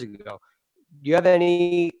couple of years ago. Do you have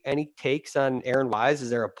any takes on Aaron Wise? Is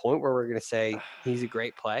there a point where we're going to say he's a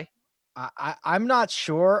great play? I'm not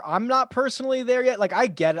sure. I'm not personally there yet. Like, I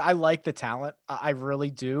get it. I like the talent. I really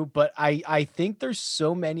do. But I think there's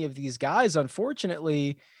so many of these guys,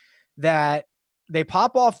 unfortunately, that they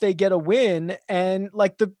pop off, they get a win. And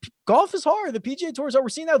like the golf is hard. The PGA Tour is hard. We're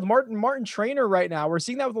seeing that with Martin Trainer right now. We're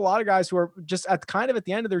seeing that with a lot of guys who are just at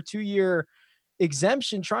the end of their 2-year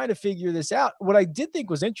exemption trying to figure this out. What I did think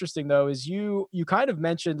was interesting though is you kind of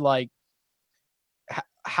mentioned like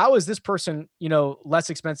how is this person less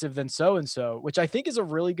expensive than so and so, which I think is a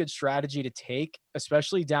really good strategy to take,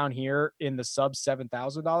 especially down here in the sub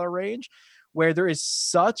 $7,000 range, where there is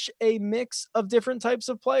such a mix of different types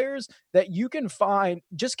of players that you can find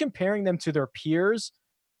just comparing them to their peers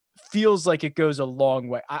feels like it goes a long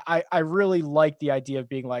way. I really like the idea of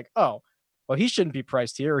being like, oh, well, he shouldn't be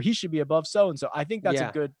priced here, or he should be above so-and-so. I think that's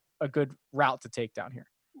a good route to take down here.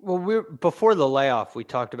 Well, before the layoff, we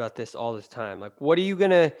talked about this all this time. Like, what are you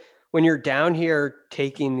when you're down here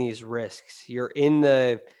taking these risks, you're in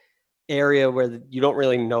the area where you don't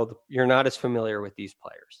really know, you're not as familiar with these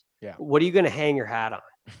players. Yeah. What are you going to hang your hat on?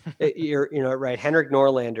 Right. Henrik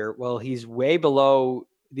Norlander. Well, he's way below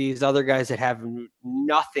these other guys that have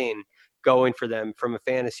nothing going for them from a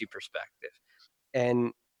fantasy perspective.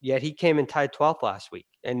 And yet he came and tied 12th last week,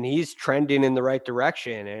 and he's trending in the right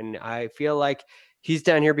direction. And I feel like he's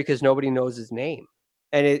down here because nobody knows his name.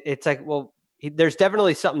 And it's like, well, there's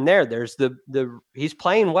definitely something there. There's he's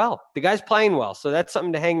playing well. The guy's playing well. So that's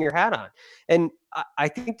something to hang your hat on. And I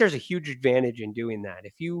think there's a huge advantage in doing that.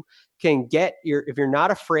 If you can if you're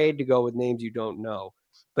not afraid to go with names you don't know,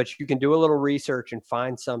 but you can do a little research and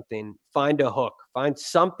find a hook, find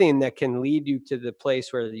something that can lead you to the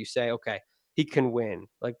place where you say, okay, he can win.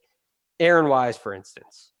 Like Aaron Wise, for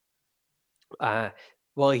instance.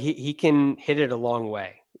 Well, he can hit it a long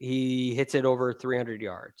way. He hits it over 300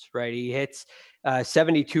 yards, right? He hits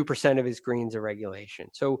 72% of his greens in regulation.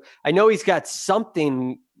 So I know he's got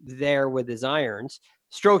something there with his irons.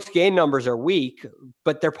 Strokes gain numbers are weak,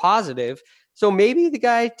 but they're positive. So maybe the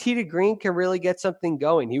guy tee to green can really get something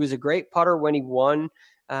going. He was a great putter when he won.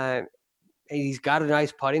 He's got a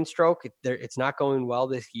nice putting stroke. It's not going well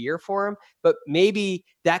this year for him, but maybe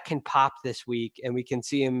that can pop this week and we can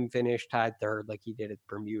see him finish tied third like he did at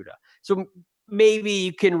Bermuda. So maybe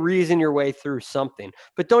you can reason your way through something,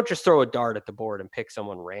 but don't just throw a dart at the board and pick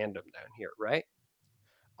someone random down here, right?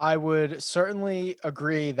 I would certainly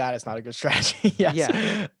agree that it's not a good strategy. Yes.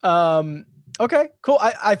 Yeah. Okay, cool.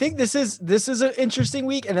 I think this is an interesting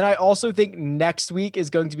week. And then I also think next week is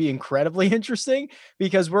going to be incredibly interesting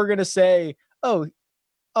because we're going to say, oh,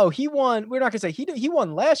 he won. We're not going to say he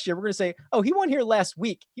won last year. We're going to say, oh, he won here last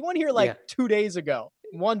week. He won here 2 days ago,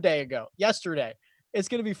 1 day ago, yesterday. It's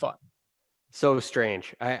going to be fun. So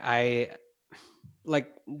strange. I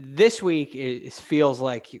like this week feels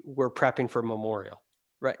like we're prepping for Memorial,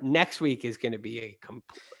 right? Next week is going to be a complete.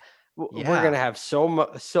 We're going to have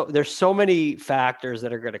there's so many factors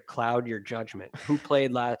that are going to cloud your judgment. Who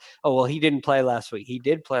played last? Oh, well, he didn't play last week. He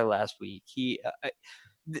did play last week.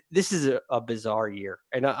 This is a bizarre year,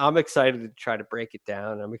 and I'm excited to try to break it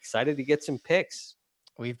down. I'm excited to get some picks.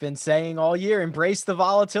 We've been saying all year, embrace the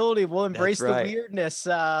volatility. We'll embrace the weirdness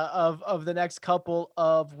of the next couple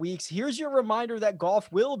of weeks. Here's your reminder that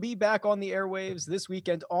golf will be back on the airwaves this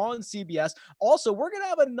weekend on CBS. Also, we're going to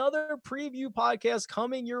have another preview podcast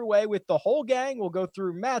coming your way with the whole gang. We'll go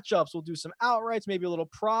through matchups. We'll do some outrights, maybe a little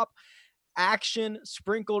prop action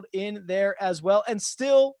sprinkled in there as well, and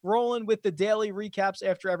still rolling with the daily recaps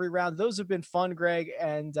after every round. Those have been fun, Greg,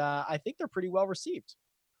 and I think they're pretty well received.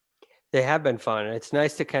 They have been fun. It's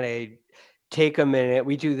nice to kind of take a minute.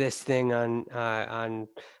 We do this thing on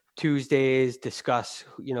Tuesdays, discuss,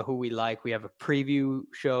 who we like. We have a preview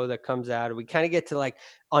show that comes out. We kind of get to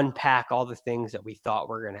unpack all the things that we thought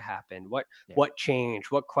were going to happen. What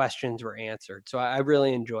changed? What questions were answered? So I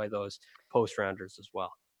really enjoy those post rounders as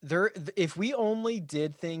well. If we only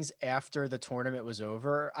did things after the tournament was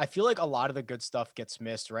over, I feel like a lot of the good stuff gets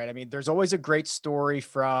missed, right? I mean, there's always a great story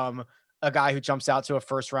from a guy who jumps out to a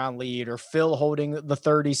first round lead, or Phil holding the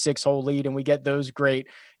 36 hole lead, and we get those great,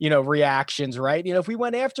 reactions, right? If we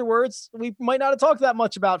went afterwards, we might not have talked that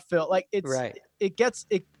much about Phil. It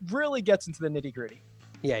really gets into the nitty gritty.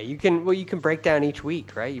 Yeah, you can break down each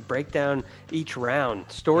week, right? You break down each round.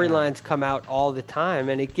 Storylines come out all the time,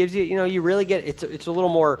 and it gives you, you really get, it's a little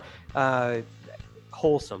more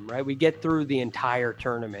wholesome, right? We get through the entire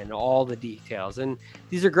tournament, all the details, and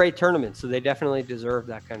these are great tournaments, so they definitely deserve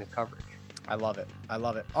that kind of coverage. I love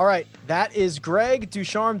it. All right, that is Greg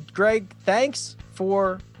Ducharme. Greg, thanks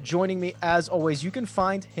for joining me as always. You can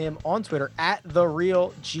find him on Twitter at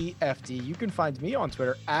 @TheRealGFD. You can find me on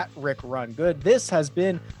Twitter at RickRunGood. This has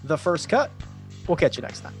been The First Cut. We'll catch you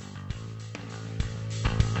next time.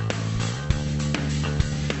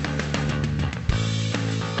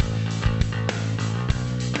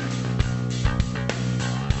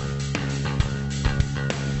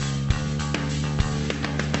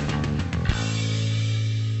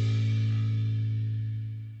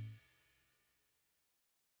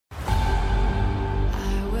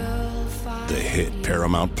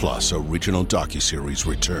 Paramount Plus original docuseries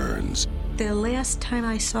returns. The last time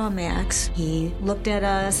I saw Max, he looked at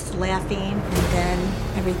us laughing, and then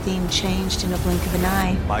everything changed in a blink of an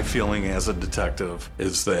eye. My feeling as a detective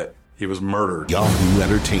is that he was murdered. Yahoo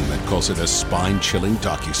Entertainment calls it a spine-chilling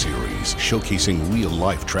docuseries showcasing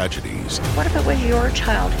real-life tragedies. What if it was your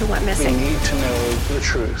child who went missing? We need to know the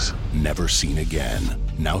truth. Never seen again.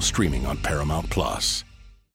 Now streaming on Paramount Plus.